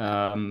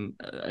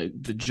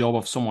the job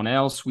of someone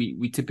else,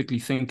 we typically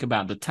think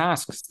about the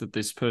tasks that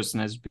this person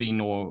has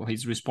been, or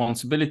his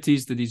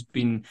responsibilities that he's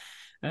been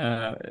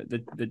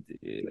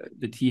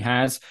that he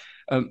has,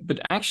 but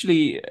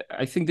actually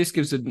I think this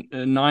gives a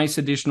nice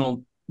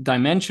additional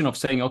dimension of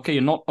saying, okay,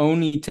 you're not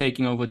only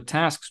taking over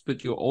tasks,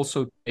 but you're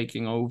also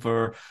taking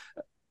over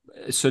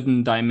a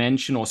certain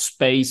dimension or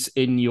space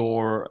in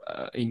your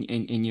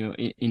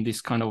in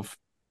this kind of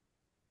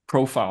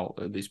profile,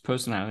 this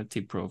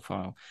personality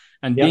profile,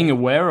 and being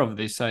aware of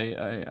this,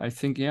 I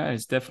think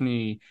it's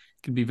definitely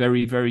could be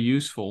very, very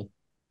useful.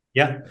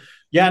 And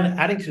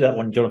adding to that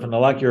one, Jonathan, I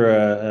like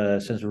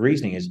your sense of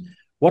reasoning. Is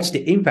what's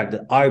the impact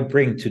that I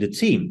bring to the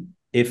team?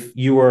 If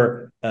you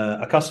were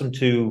accustomed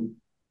to,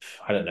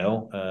 I don't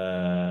know,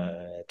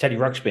 Teddy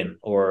Ruxpin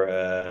or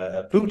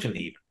Putin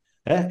even.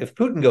 If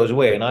Putin goes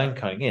away and I'm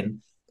coming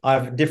in, I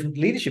have a different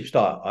leadership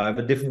style. I have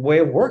a different way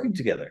of working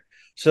together.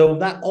 So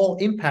that all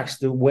impacts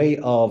the way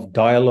of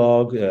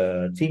dialogue,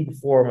 team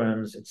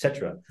performance,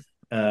 etc.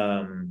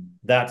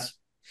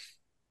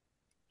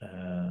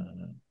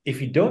 If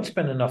you don't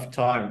spend enough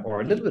time or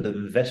a little bit of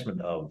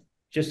investment of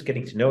just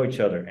getting to know each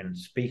other and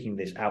speaking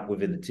this out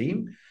within the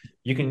team,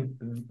 you can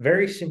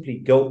very simply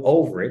go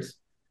over it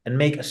and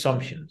make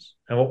assumptions.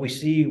 And what we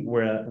see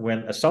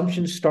when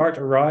assumptions start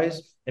to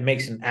arise, it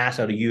makes an ass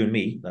out of you and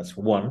me. That's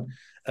one.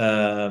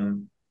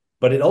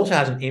 But it also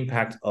has an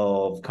impact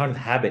of kind of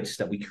habits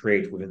that we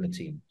create within the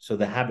team. So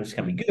the habits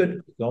can be good,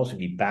 but they can also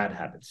be bad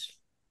habits.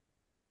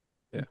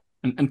 Yeah.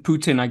 And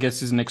Putin, I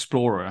guess, is an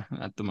explorer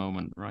at the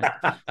moment, right?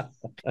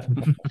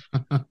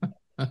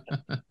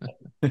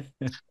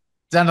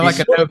 Sounded like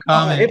a no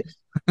comment.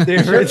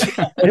 This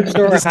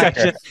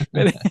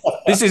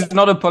is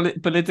not a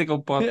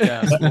political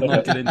podcast. We'll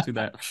not get into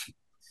that.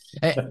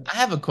 Hey, I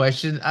have a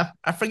question.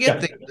 I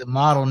forget the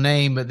model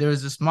name, but there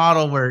was this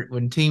model where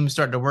when teams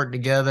start to work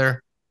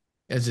together,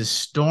 as a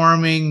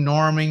storming,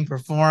 norming,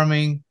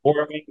 performing.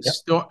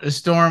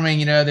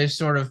 Storming, they're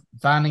sort of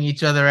finding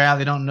each other out.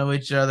 They don't know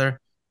each other.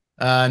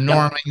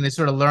 Norming, they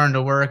sort of learn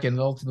to work, and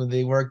ultimately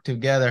they work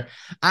together.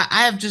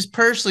 I have just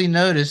personally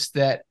noticed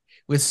that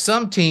with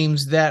some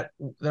teams that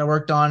I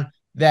worked on,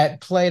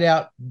 that played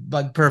out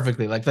like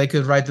perfectly, like they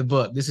could write the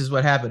book. This is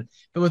what happened.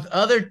 But with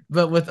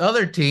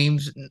other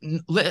teams,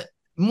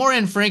 more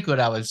infrequent,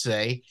 I would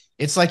say,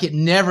 it's like it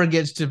never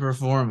gets to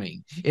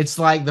performing. It's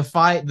like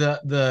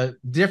the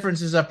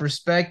differences of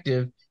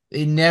perspective,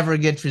 it never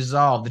gets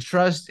resolved. The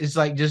trust is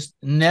like just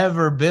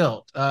never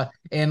built.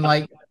 And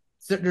like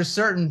there's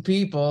certain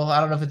people, I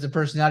don't know if it's a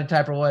personality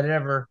type or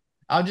whatever,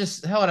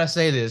 how would I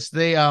say this?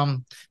 They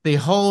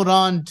hold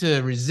on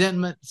to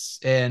resentments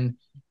and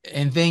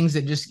things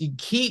that just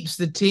keeps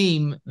the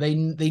team.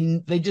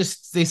 They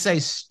say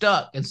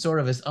stuck in sort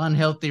of this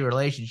unhealthy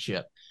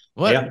relationship.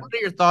 What are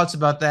your thoughts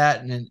about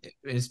that, and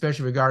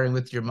especially regarding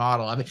with your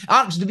model? I mean,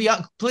 to be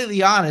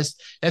completely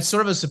honest, that's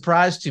sort of a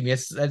surprise to me.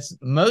 That's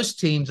most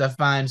teams I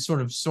find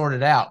sort of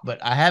sorted out,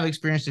 but I have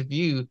experienced a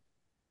few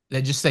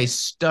that just stay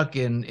stuck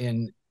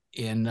in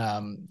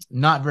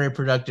not very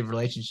productive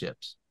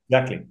relationships.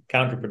 Exactly.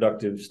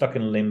 Counterproductive, stuck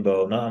in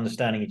limbo, not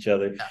understanding each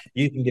other,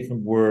 using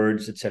different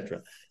words,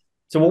 etc.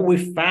 So what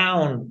we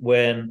found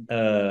when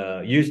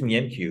using the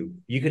MQ,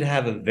 you could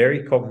have a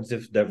very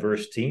cognitive,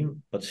 diverse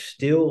team, but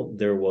still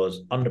there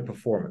was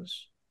underperformance.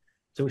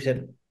 So we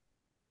said,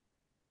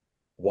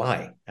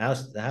 why?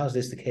 How's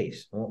this the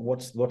case?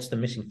 What's the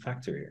missing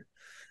factor here?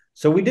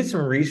 So we did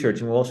some research,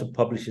 and we also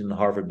published it in the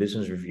Harvard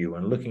Business Review,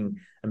 and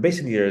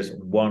basically there's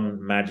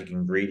one magic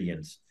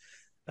ingredient.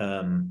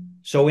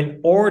 So in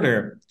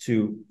order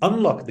to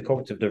unlock the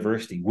cognitive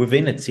diversity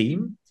within a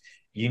team,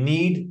 you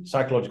need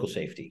psychological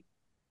safety.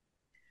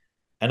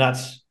 And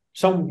that's,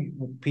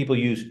 some people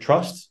use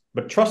trust,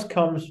 but trust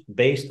comes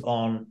based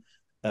on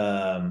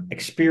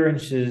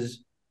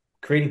experiences,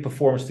 creating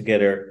performance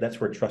together.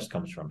 That's where trust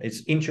comes from.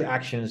 It's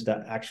interactions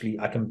that actually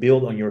I can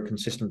build on your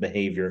consistent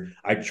behavior.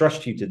 I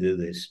trust you to do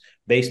this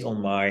based on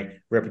my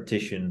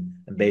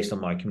repetition and based on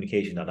my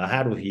communication that I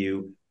had with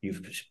you.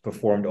 You've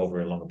performed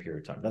over a longer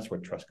period of time. That's where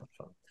trust comes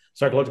from.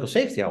 Psychological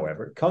safety,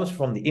 however, comes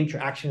from the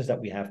interactions that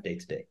we have day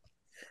to day.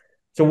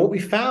 So what we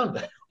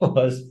found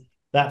was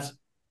that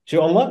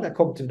to unlock that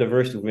cognitive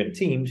diversity within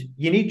teams,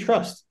 you need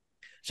trust.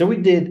 So we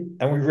did,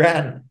 and we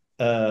ran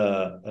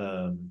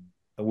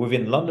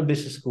within London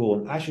Business School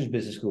and Ash's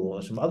Business School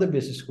and some other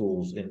business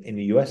schools in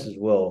the US as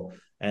well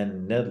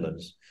and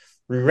Netherlands.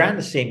 We ran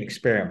the same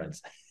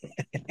experiments.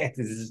 This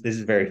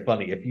is very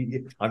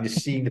funny. I'm just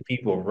seeing the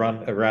people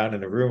run around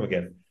in the room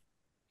again.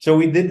 So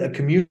we did a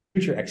commuter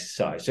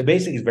exercise. So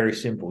basically, it's very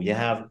simple. You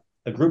have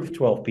a group of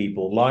 12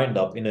 people lined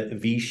up in a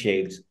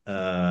V-shaped,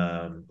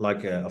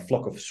 like a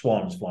flock of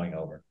swans flying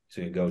over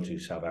to go to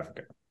South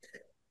Africa.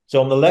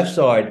 So on the left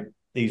side,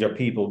 these are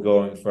people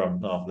going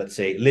from, let's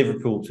say,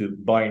 Liverpool to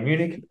Bayern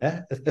Munich,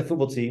 the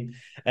football team.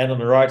 And on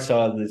the right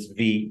side of this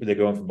V, they're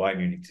going from Bayern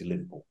Munich to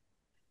Liverpool.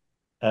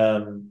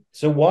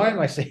 So why am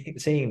I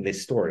saying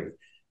this story?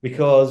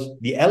 Because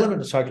the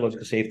element of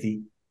psychological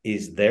safety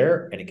is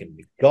there, and it can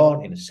be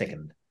gone in a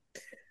second.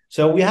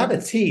 So we had a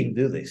team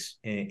do this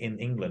in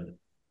England,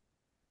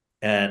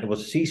 and it was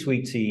a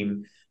C-suite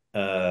team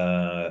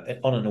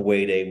on an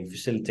away day. We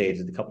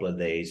facilitated a couple of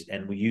days,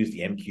 and we used the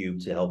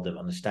MQ to help them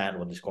understand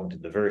what is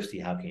cognitive diversity,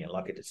 how can you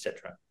unlock it,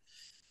 etc.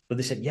 But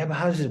they said, yeah, but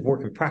how does it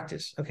work in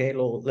practice? Okay,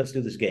 well, let's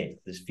do this game,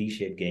 this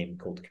V-shaped game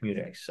called the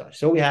commuter exercise.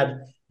 So we had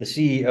the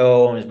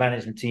CEO and his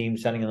management team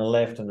standing on the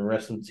left and the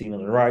rest of the team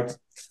on the right.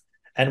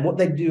 And what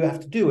they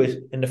have to do is,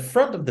 in the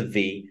front of the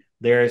V,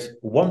 there's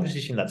one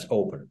position that's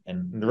open,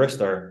 and the rest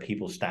are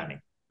people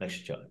standing next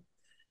to each other.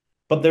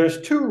 But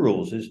there's two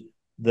rules. Is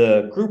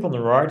the group on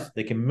the right,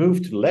 they can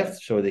move to the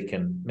left so they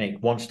can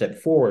make one step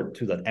forward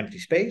to that empty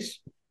space.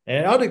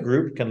 And another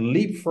group can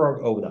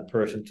leapfrog over that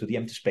person to the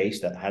empty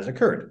space that has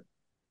occurred,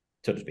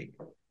 so to speak.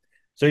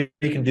 So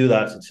you can do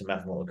that. It's a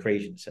mathematical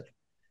equation, etc.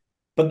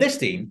 But this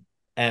team,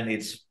 and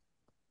it's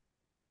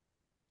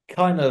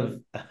kind of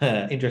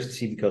interesting to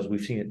see because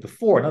we've seen it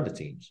before in other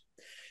teams,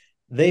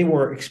 they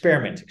were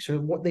experimenting. So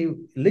what they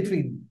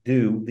literally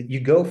do, that you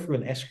go through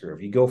an S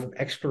curve, you go from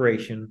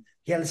exploration,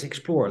 let's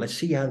explore, let's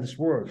see how this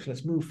works,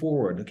 let's move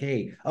forward,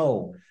 okay.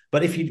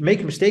 But if you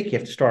make a mistake, you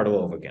have to start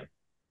all over again.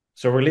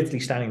 So we're literally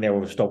standing there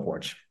with a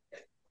stopwatch.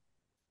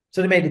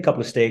 So they made a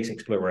couple of mistakes,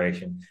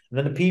 exploration. And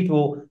then the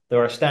people that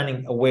are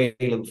standing away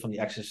from the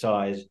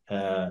exercise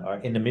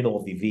are in the middle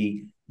of the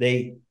V,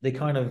 they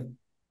kind of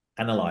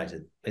analyze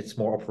it. It's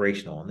more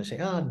operational. And they say,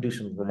 do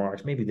some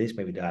remarks, maybe this,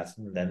 maybe that,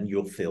 and then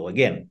you'll fail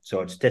again.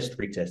 So it's test,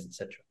 retest,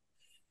 etc.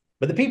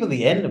 But the people at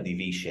the end of the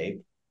V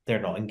shape, they're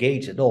not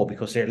engaged at all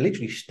because they're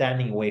literally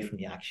standing away from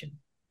the action.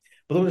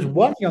 But there was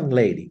one young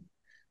lady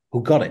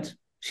who got it.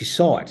 She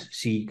saw it.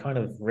 She kind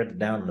of read it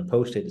down on the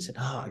post-it and said,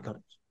 I got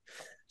it.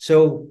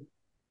 So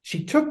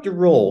she took the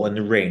role and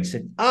the reins,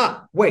 said,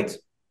 wait,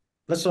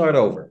 let's start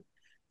over.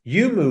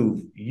 You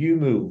move, you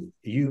move,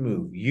 you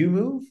move, you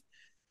move.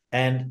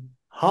 And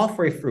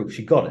halfway through,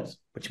 she got it,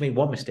 but she made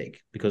one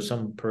mistake because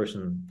some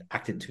person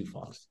acted too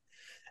fast.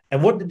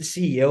 And what did the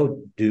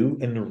CEO do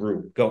in the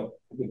room? Go,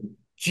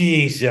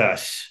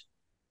 Jesus.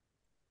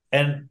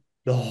 And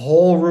the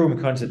whole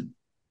room kind of said,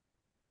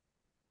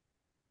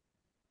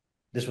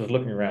 this was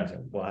looking around,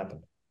 saying, what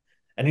happened?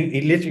 And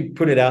he literally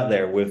put it out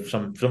there with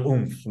some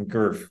oomph, some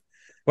girth.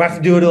 We have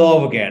to do it all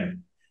over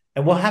again.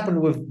 And what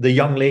happened with the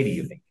young lady,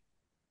 you think?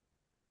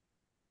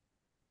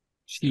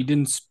 She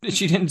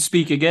didn't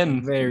speak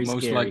again, Very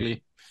most scary.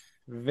 likely.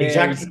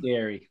 Very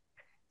scary.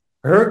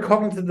 Her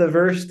cognitive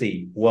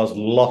diversity was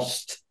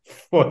lost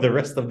for the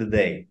rest of the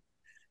day.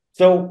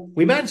 So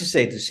we managed to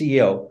say to the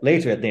CEO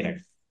later at dinner,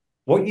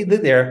 what you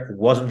did there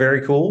wasn't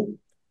very cool.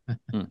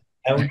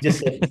 And we just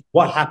said,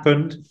 what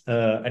happened?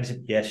 And he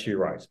said, yes, you're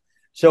right.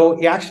 So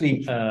he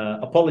actually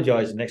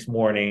apologized the next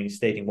morning,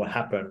 stating what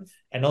happened,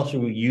 and also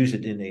we use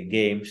it in a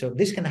game. So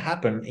this can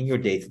happen in your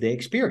day-to-day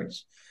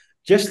experience.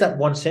 Just that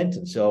one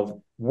sentence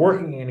of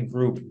working in a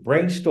group,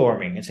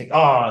 brainstorming, and saying,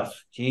 "Oh,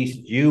 geez,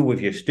 you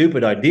with your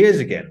stupid ideas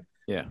again."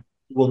 Yeah,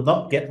 will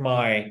not get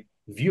my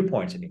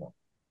viewpoints anymore.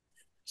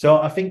 So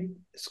I think,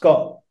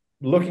 Scott,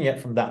 looking at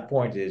from that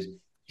point is,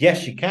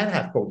 yes, you can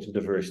have cultural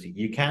diversity,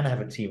 you can have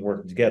a team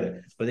working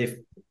together, but if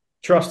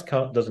trust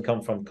doesn't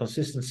come from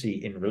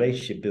consistency in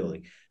relationship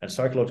building and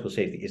psychological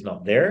safety is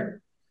not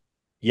there,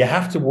 you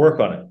have to work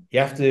on it.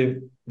 You have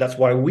to. That's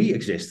why we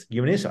exist,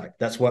 Human Insight.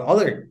 That's why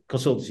other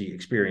consultancy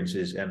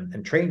experiences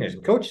and trainers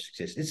and coaches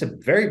exist. It's a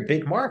very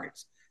big market,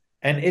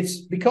 and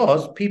it's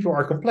because people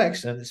are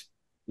complex, and it's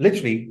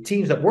literally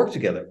teams that work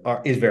together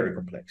is very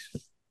complex.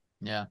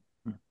 Yeah.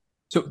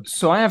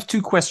 So I have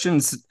two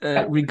questions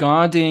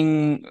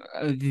regarding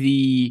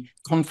the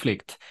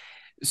conflict.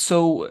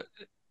 So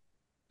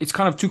it's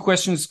kind of two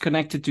questions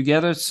connected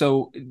together.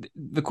 So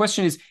the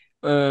question is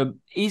do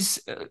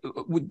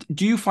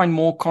you find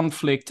more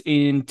conflict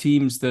in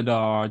teams that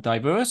are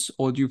diverse,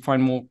 or do you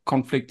find more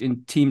conflict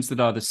in teams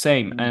that are the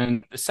same?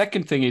 And the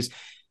second thing is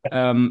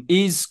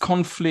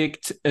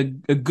conflict a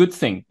good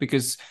thing?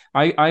 Because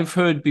I've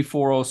heard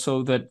before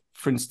also that,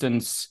 for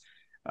instance,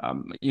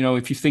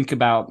 if you think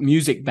about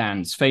music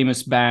bands,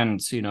 famous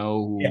bands,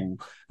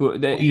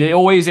 they're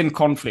always in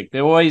conflict.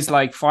 They're always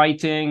like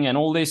fighting and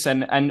all this.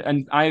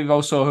 And I've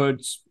also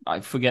heard,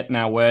 I forget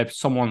now where,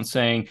 someone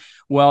saying,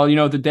 well,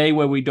 the day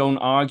where we don't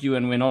argue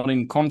and we're not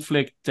in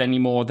conflict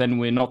anymore, then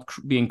we're not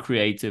being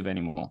creative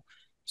anymore.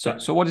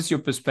 So what is your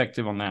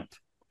perspective on that?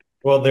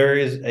 Well, there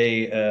is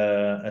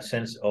a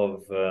sense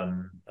of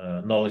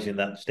knowledge in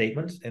that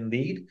statement,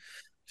 indeed.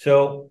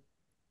 So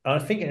I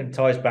think it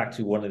ties back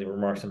to one of the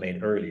remarks I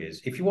made earlier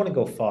is if you want to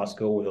go fast,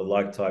 go with a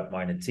like-type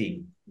minded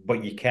team,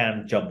 but you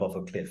can jump off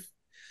a cliff.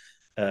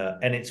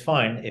 And it's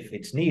fine if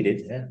it's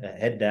needed,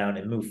 head down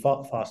and move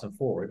fast and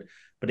forward.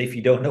 But if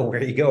you don't know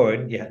where you're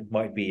going, it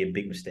might be a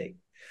big mistake.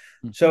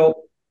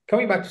 So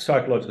coming back to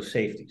psychological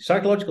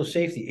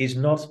safety is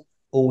not,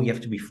 you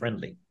have to be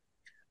friendly.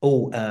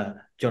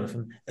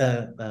 Jonathan,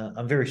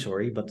 I'm very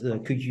sorry, but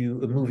could you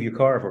move your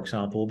car, for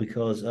example,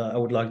 because I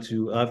would like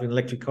to have an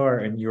electric car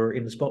and you're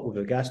in the spot with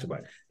a gas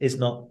turbine. That's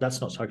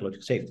not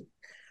psychological safety.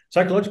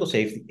 Psychological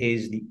safety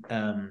is the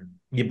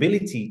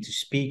ability to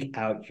speak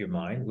out your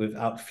mind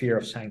without fear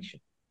of sanction.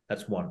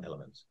 That's one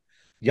element.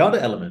 The other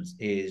element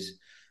is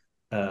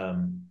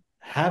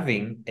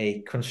having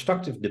a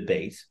constructive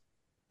debate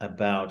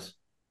about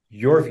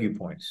your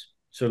viewpoints.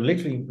 So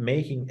literally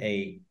making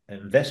an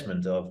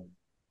investment of,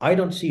 I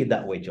don't see it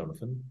that way,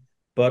 Jonathan,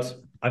 but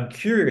I'm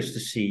curious to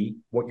see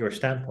what your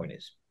standpoint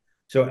is.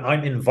 So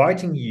I'm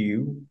inviting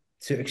you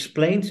to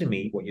explain to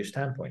me what your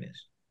standpoint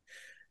is.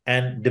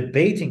 And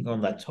debating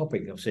on that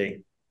topic of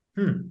saying,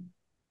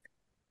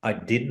 I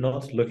did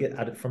not look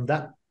at it from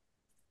that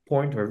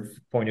point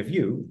of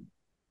view.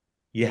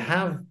 You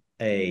have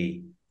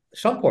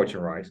some points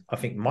are right. I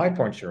think my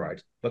points are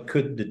right, but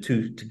could the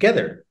two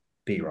together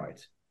be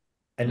right?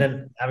 And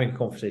then having a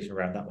conversation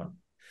around that one.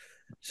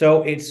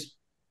 So it's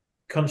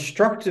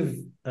constructive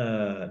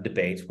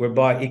debate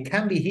whereby it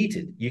can be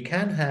heated. You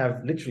can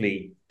have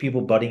literally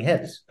people butting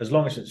heads as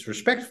long as it's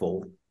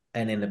respectful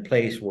and in a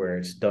place where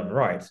it's done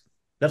right.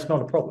 That's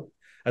not a problem,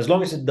 as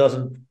long as it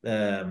doesn't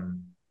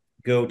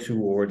go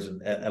towards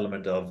an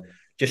element of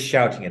just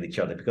shouting at each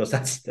other, because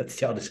that's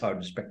the other side of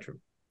the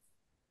spectrum.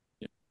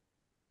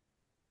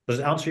 Does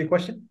it answer your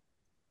question?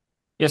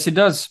 Yes, it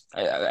does.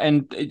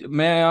 And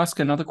may I ask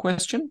another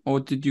question,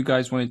 or did you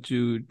guys want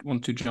to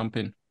jump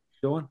in?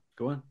 Go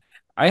on.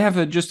 I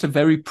have just a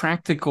very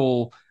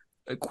practical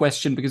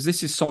question, because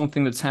this is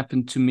something that's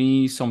happened to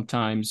me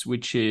sometimes,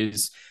 which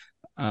is,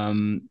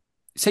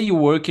 say you're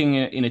working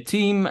in a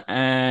team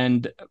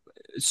and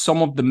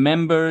some of the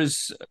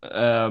members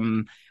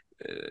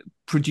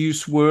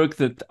produce work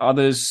that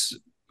others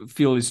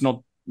feel is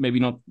maybe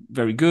not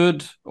very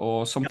good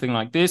or something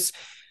like this.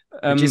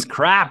 Which is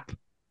crap.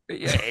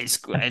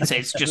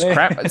 It's just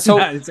crap.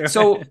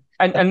 So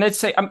and let's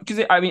say,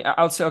 because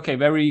I'll say, okay,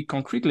 very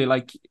concretely,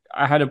 like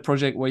I had a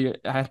project where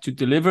I had to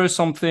deliver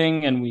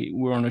something and we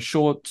were on a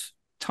short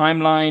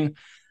timeline,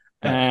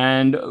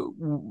 and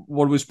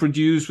what was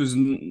produced was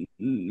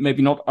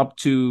maybe not up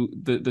to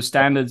the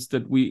standards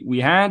that we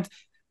had.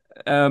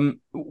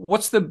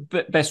 What's the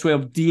best way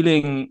of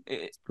dealing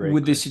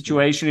with this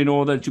situation in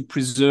order to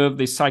preserve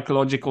this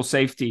psychological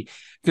safety?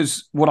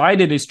 Because what I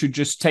did is to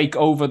just take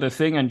over the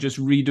thing and just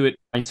redo it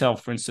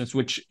myself, for instance,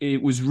 which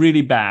it was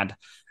really bad.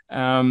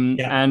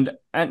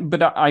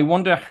 But I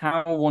wonder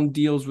how one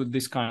deals with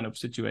this kind of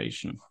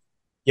situation.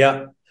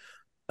 Yeah.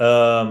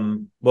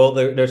 Well,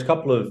 there's a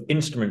couple of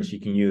instruments you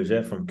can use,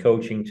 from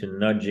coaching to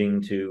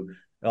nudging to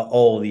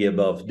all the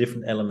above,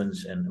 different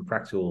elements and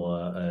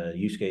practical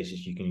use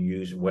cases you can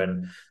use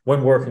when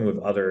working with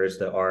others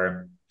that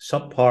are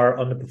subpar,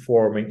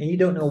 underperforming, and you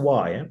don't know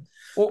why. Yeah?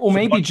 Or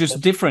maybe just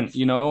different,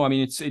 I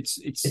mean, it's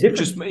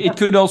just, it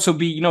could also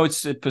be,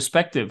 it's a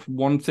perspective.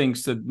 One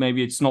thinks that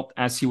maybe it's not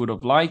as he would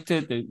have liked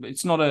it.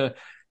 It's not a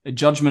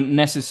judgment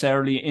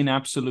necessarily in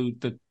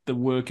absolute that the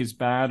work is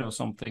bad or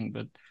something,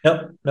 but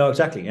no,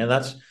 exactly. And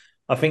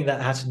I think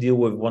that has to deal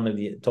with one of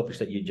the topics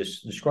that you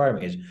just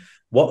described, is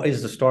what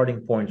is the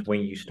starting point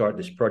when you start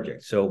this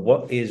project? So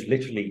what is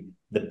literally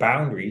the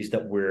boundaries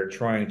that we're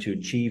trying to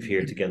achieve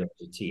here together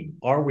as a team?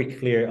 Are we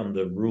clear on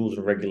the rules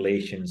and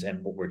regulations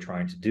and what we're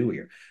trying to do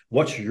here?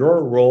 What's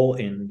your role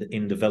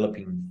in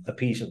developing a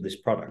piece of this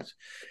product?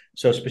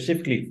 So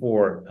specifically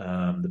for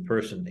the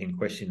person in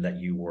question that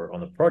you were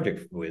on a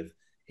project with,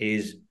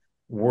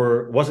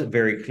 was it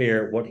very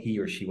clear what he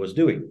or she was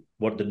doing,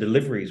 what the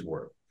deliveries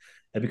were?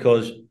 And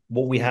because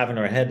what we have in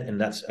our head, and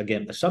that's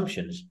again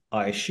assumptions,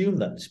 I assume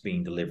that it's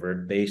being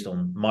delivered based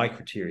on my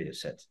criteria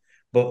set,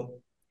 but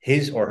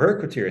his or her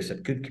criteria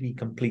set could be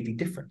completely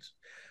different.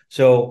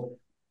 So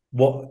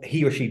what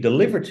he or she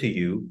delivered to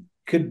you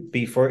could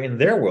be, for in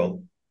their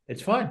world,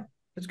 it's fine,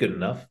 it's good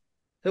enough,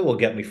 it will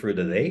get me through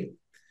the day.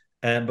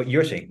 But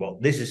you're saying, well,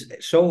 this is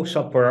so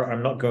subpar,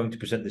 I'm not going to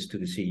present this to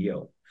the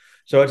CEO.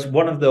 So it's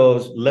one of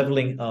those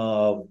leveling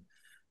of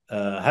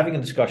having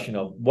a discussion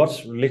of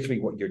what's literally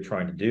what you're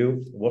trying to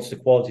do, what's the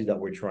quality that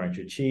we're trying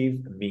to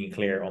achieve, and being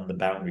clear on the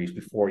boundaries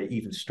before you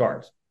even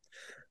start.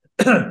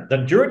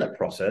 Then during that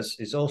process,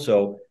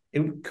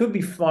 it could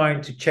be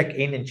fine to check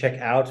in and check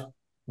out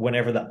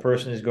whenever that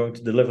person is going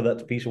to deliver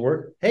that piece of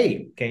work.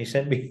 Hey, can you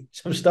send me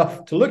some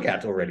stuff to look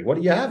at already? What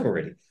do you have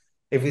already?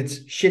 If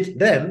it's shit,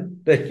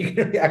 then you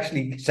can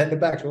actually send it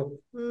back. So,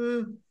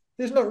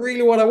 this is not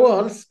really what I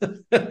want.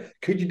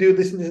 Could you do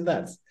this and this and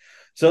that?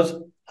 So it's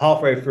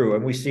halfway through,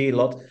 and we see a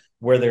lot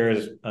where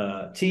there's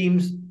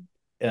teams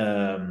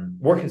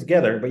working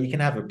together, but you can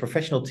have a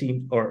professional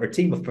team or a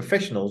team of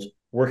professionals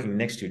working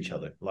next to each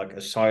other, like a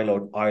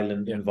siloed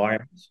island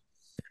environment.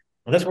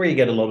 And that's where you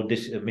get a lot of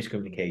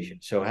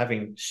miscommunication. So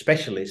having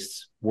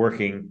specialists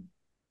working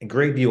a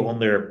great deal on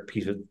their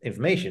piece of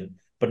information,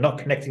 but not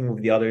connecting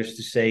with the others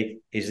to say,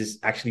 is this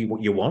actually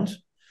what you want?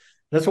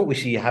 That's what we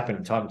see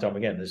happen time and time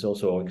again. There's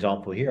also an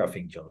example here, I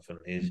think, Jonathan,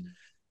 is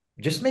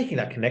just making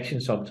that connection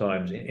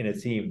sometimes in a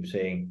team,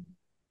 saying,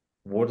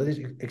 what is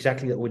it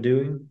exactly that we're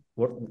doing?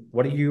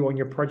 What are you on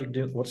your project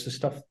doing? What's the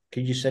stuff?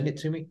 Can you send it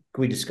to me?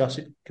 Can we discuss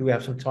it? Can we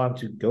have some time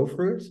to go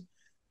through it?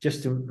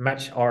 Just to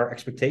match our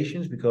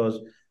expectations, because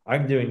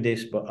I'm doing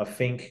this, but I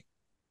think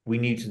we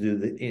need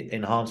to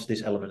enhance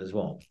this element as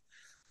well.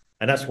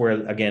 And that's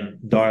where, again,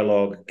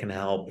 dialogue can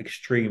help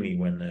extremely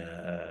when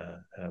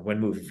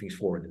moving things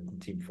forward in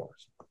team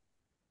performance.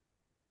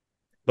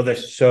 But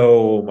there's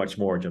so much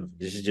more, Jonathan.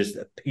 This is just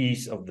a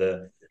piece of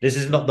this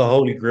is not the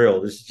holy grail.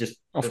 This is just...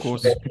 Of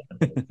course.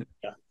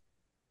 Yeah.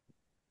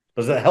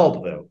 Does that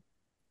help, though?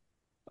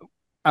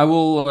 I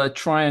will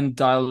try and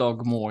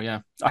dialogue more,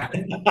 yeah.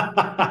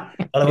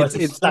 Otherwise,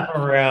 it's slap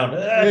them around.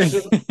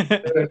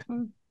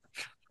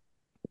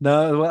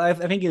 No, well, I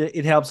think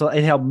it helps.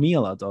 It helped me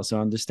a lot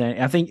also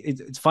understand. I think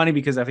it's funny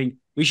because I think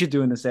we should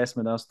do an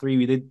assessment. Us three,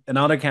 we did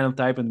another kind of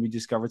type, and we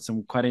discovered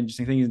some quite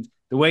interesting things.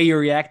 The way you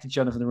react to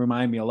Jonathan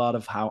remind me a lot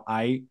of how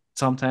I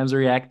sometimes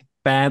react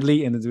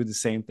badly and do the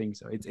same thing.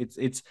 So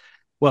it's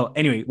well,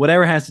 anyway,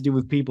 whatever has to do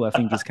with people, I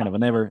think is kind of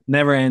a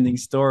never ending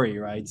story,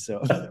 right?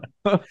 So.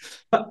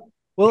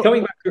 Well,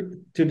 coming back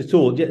to the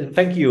tool,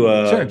 thank you,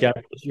 sure. Jan.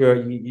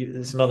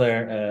 It's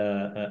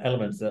another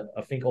element that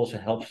I think also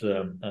helps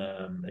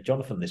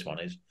Jonathan. This one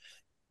is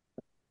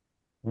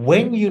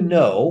when you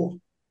know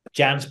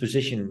Jan's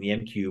position in the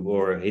M Cube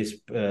or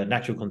his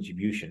natural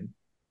contribution.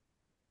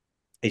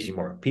 Is he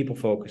more people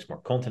focused,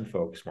 more content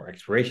focused, more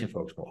exploration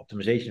focused, more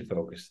optimization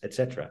focused,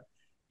 etc.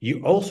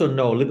 You also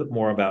know a little bit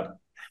more about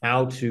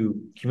how to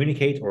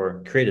communicate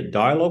or create a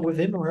dialogue with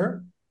him or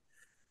her.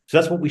 So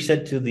that's what we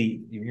said to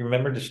you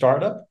remember the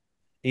startup,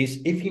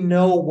 is if you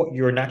know what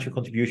your natural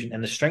contribution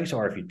and the strengths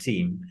are of your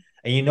team,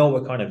 and you know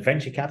what kind of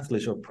venture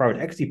capitalist or private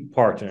equity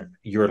partner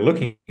you're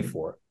looking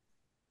for,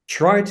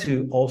 try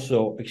to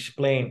also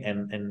explain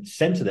and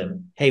send to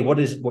them, hey, what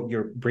is what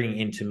you're bringing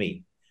into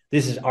me?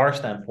 This is our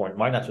standpoint,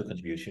 my natural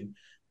contribution.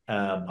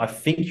 I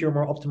think you're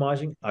more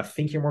optimizing. I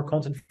think you're more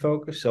content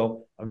focused.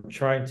 So I'm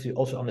trying to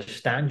also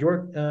understand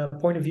your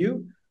point of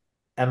view.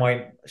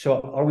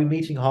 Are we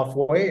meeting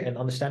halfway and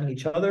understanding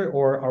each other,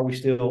 or are we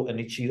still in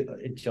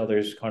each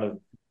other's kind of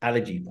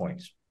allergy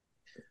points?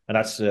 And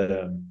that's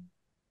a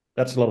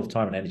lot of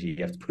time and energy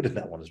you have to put in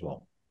that one as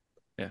well.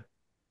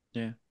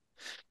 Yeah.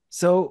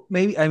 So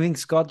maybe, I think,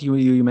 Scott,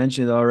 you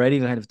mentioned it already.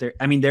 Kind of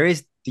there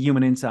is the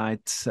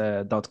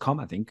humaninsights.com,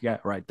 I think. Yeah,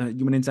 right. The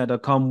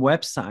humaninsight.com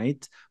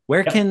website.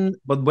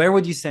 Where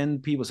would you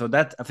send people? So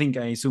that, I think,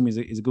 I assume is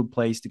a good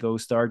place to go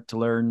start to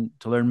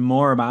learn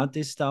more about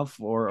this stuff,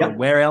 or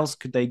where else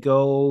could they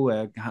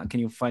go? Can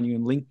you find you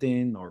on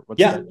LinkedIn or what's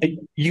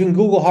you can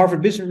Google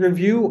Harvard Business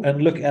Review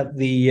and look at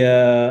the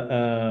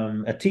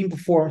team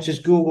performance.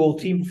 Just Google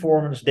team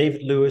performance,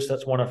 David Lewis.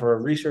 That's one of our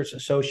research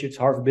associates,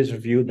 Harvard Business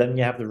Review. Then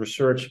you have the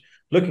research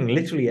looking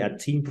literally at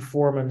team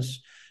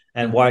performance,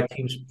 and why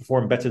teams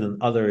perform better than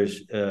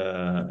others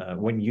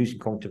when using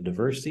cognitive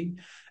diversity.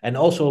 And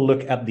also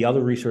look at the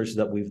other research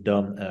that we've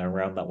done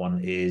around that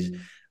one is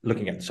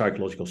looking at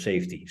psychological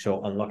safety.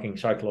 So unlocking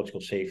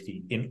psychological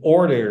safety in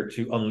order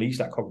to unleash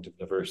that cognitive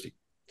diversity.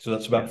 So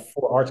that's about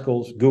 4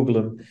 articles. Google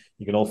them.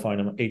 You can all find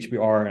them on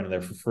HBR, and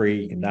they're for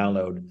free. You can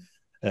download.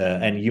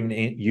 And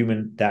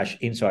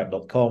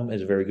human-insight.com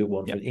is a very good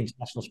one for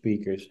international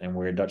speakers. And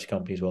we're a Dutch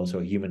company as well. So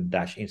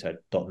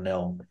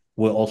human-insight.nl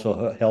will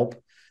also help.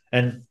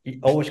 And you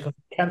always can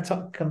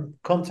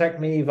contact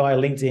me via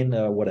LinkedIn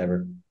or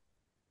whatever,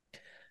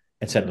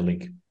 and send a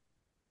link.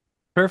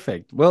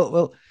 Perfect.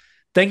 Well,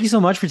 thank you so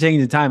much for taking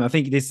the time. I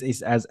think this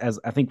is as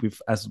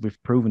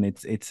we've proven,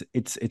 it's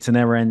a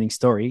never-ending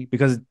story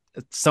because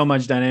so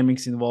much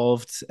dynamics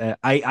involved.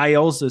 I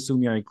also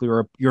assume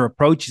your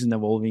approach is an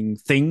evolving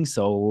thing,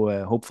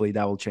 so hopefully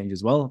that will change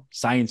as well.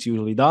 Science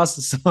usually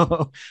does, so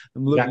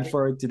I'm looking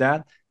forward to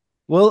that.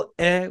 Well,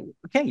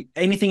 okay.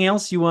 Anything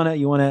else you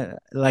wanna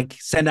like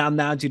send out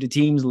now to the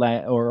teams,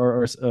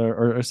 or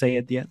say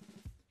at the end?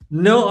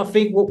 No, I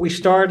think what we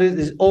started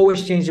is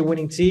always change the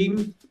winning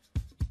team.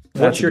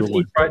 What's your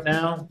team right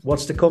now?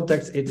 What's the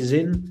context it is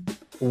in?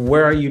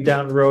 Where are you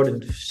down the road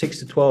in 6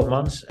 to 12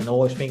 months? And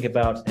always think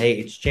about, hey,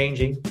 it's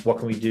changing. What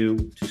can we do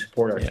to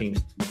support our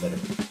teams better?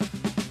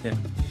 Yeah.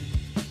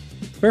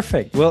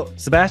 Perfect. Well,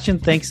 Sebastian,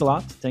 thanks a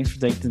lot. Thanks for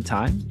taking the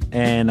time.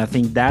 And I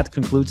think that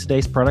concludes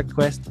today's Product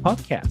Quest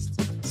podcast.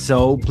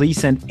 So please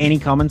send any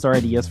comments or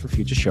ideas for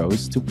future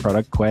shows to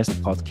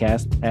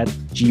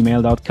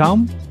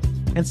productquestpodcast@gmail.com,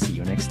 and see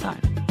you next time.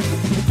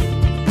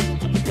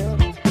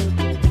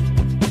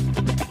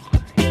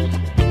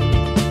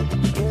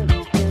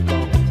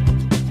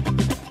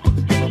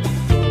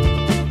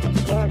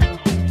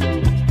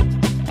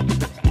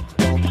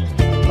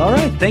 All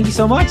right. Thank you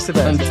so much,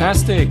 Sebastian.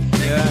 Fantastic.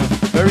 Yeah.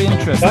 Very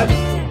interesting.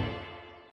 Bye.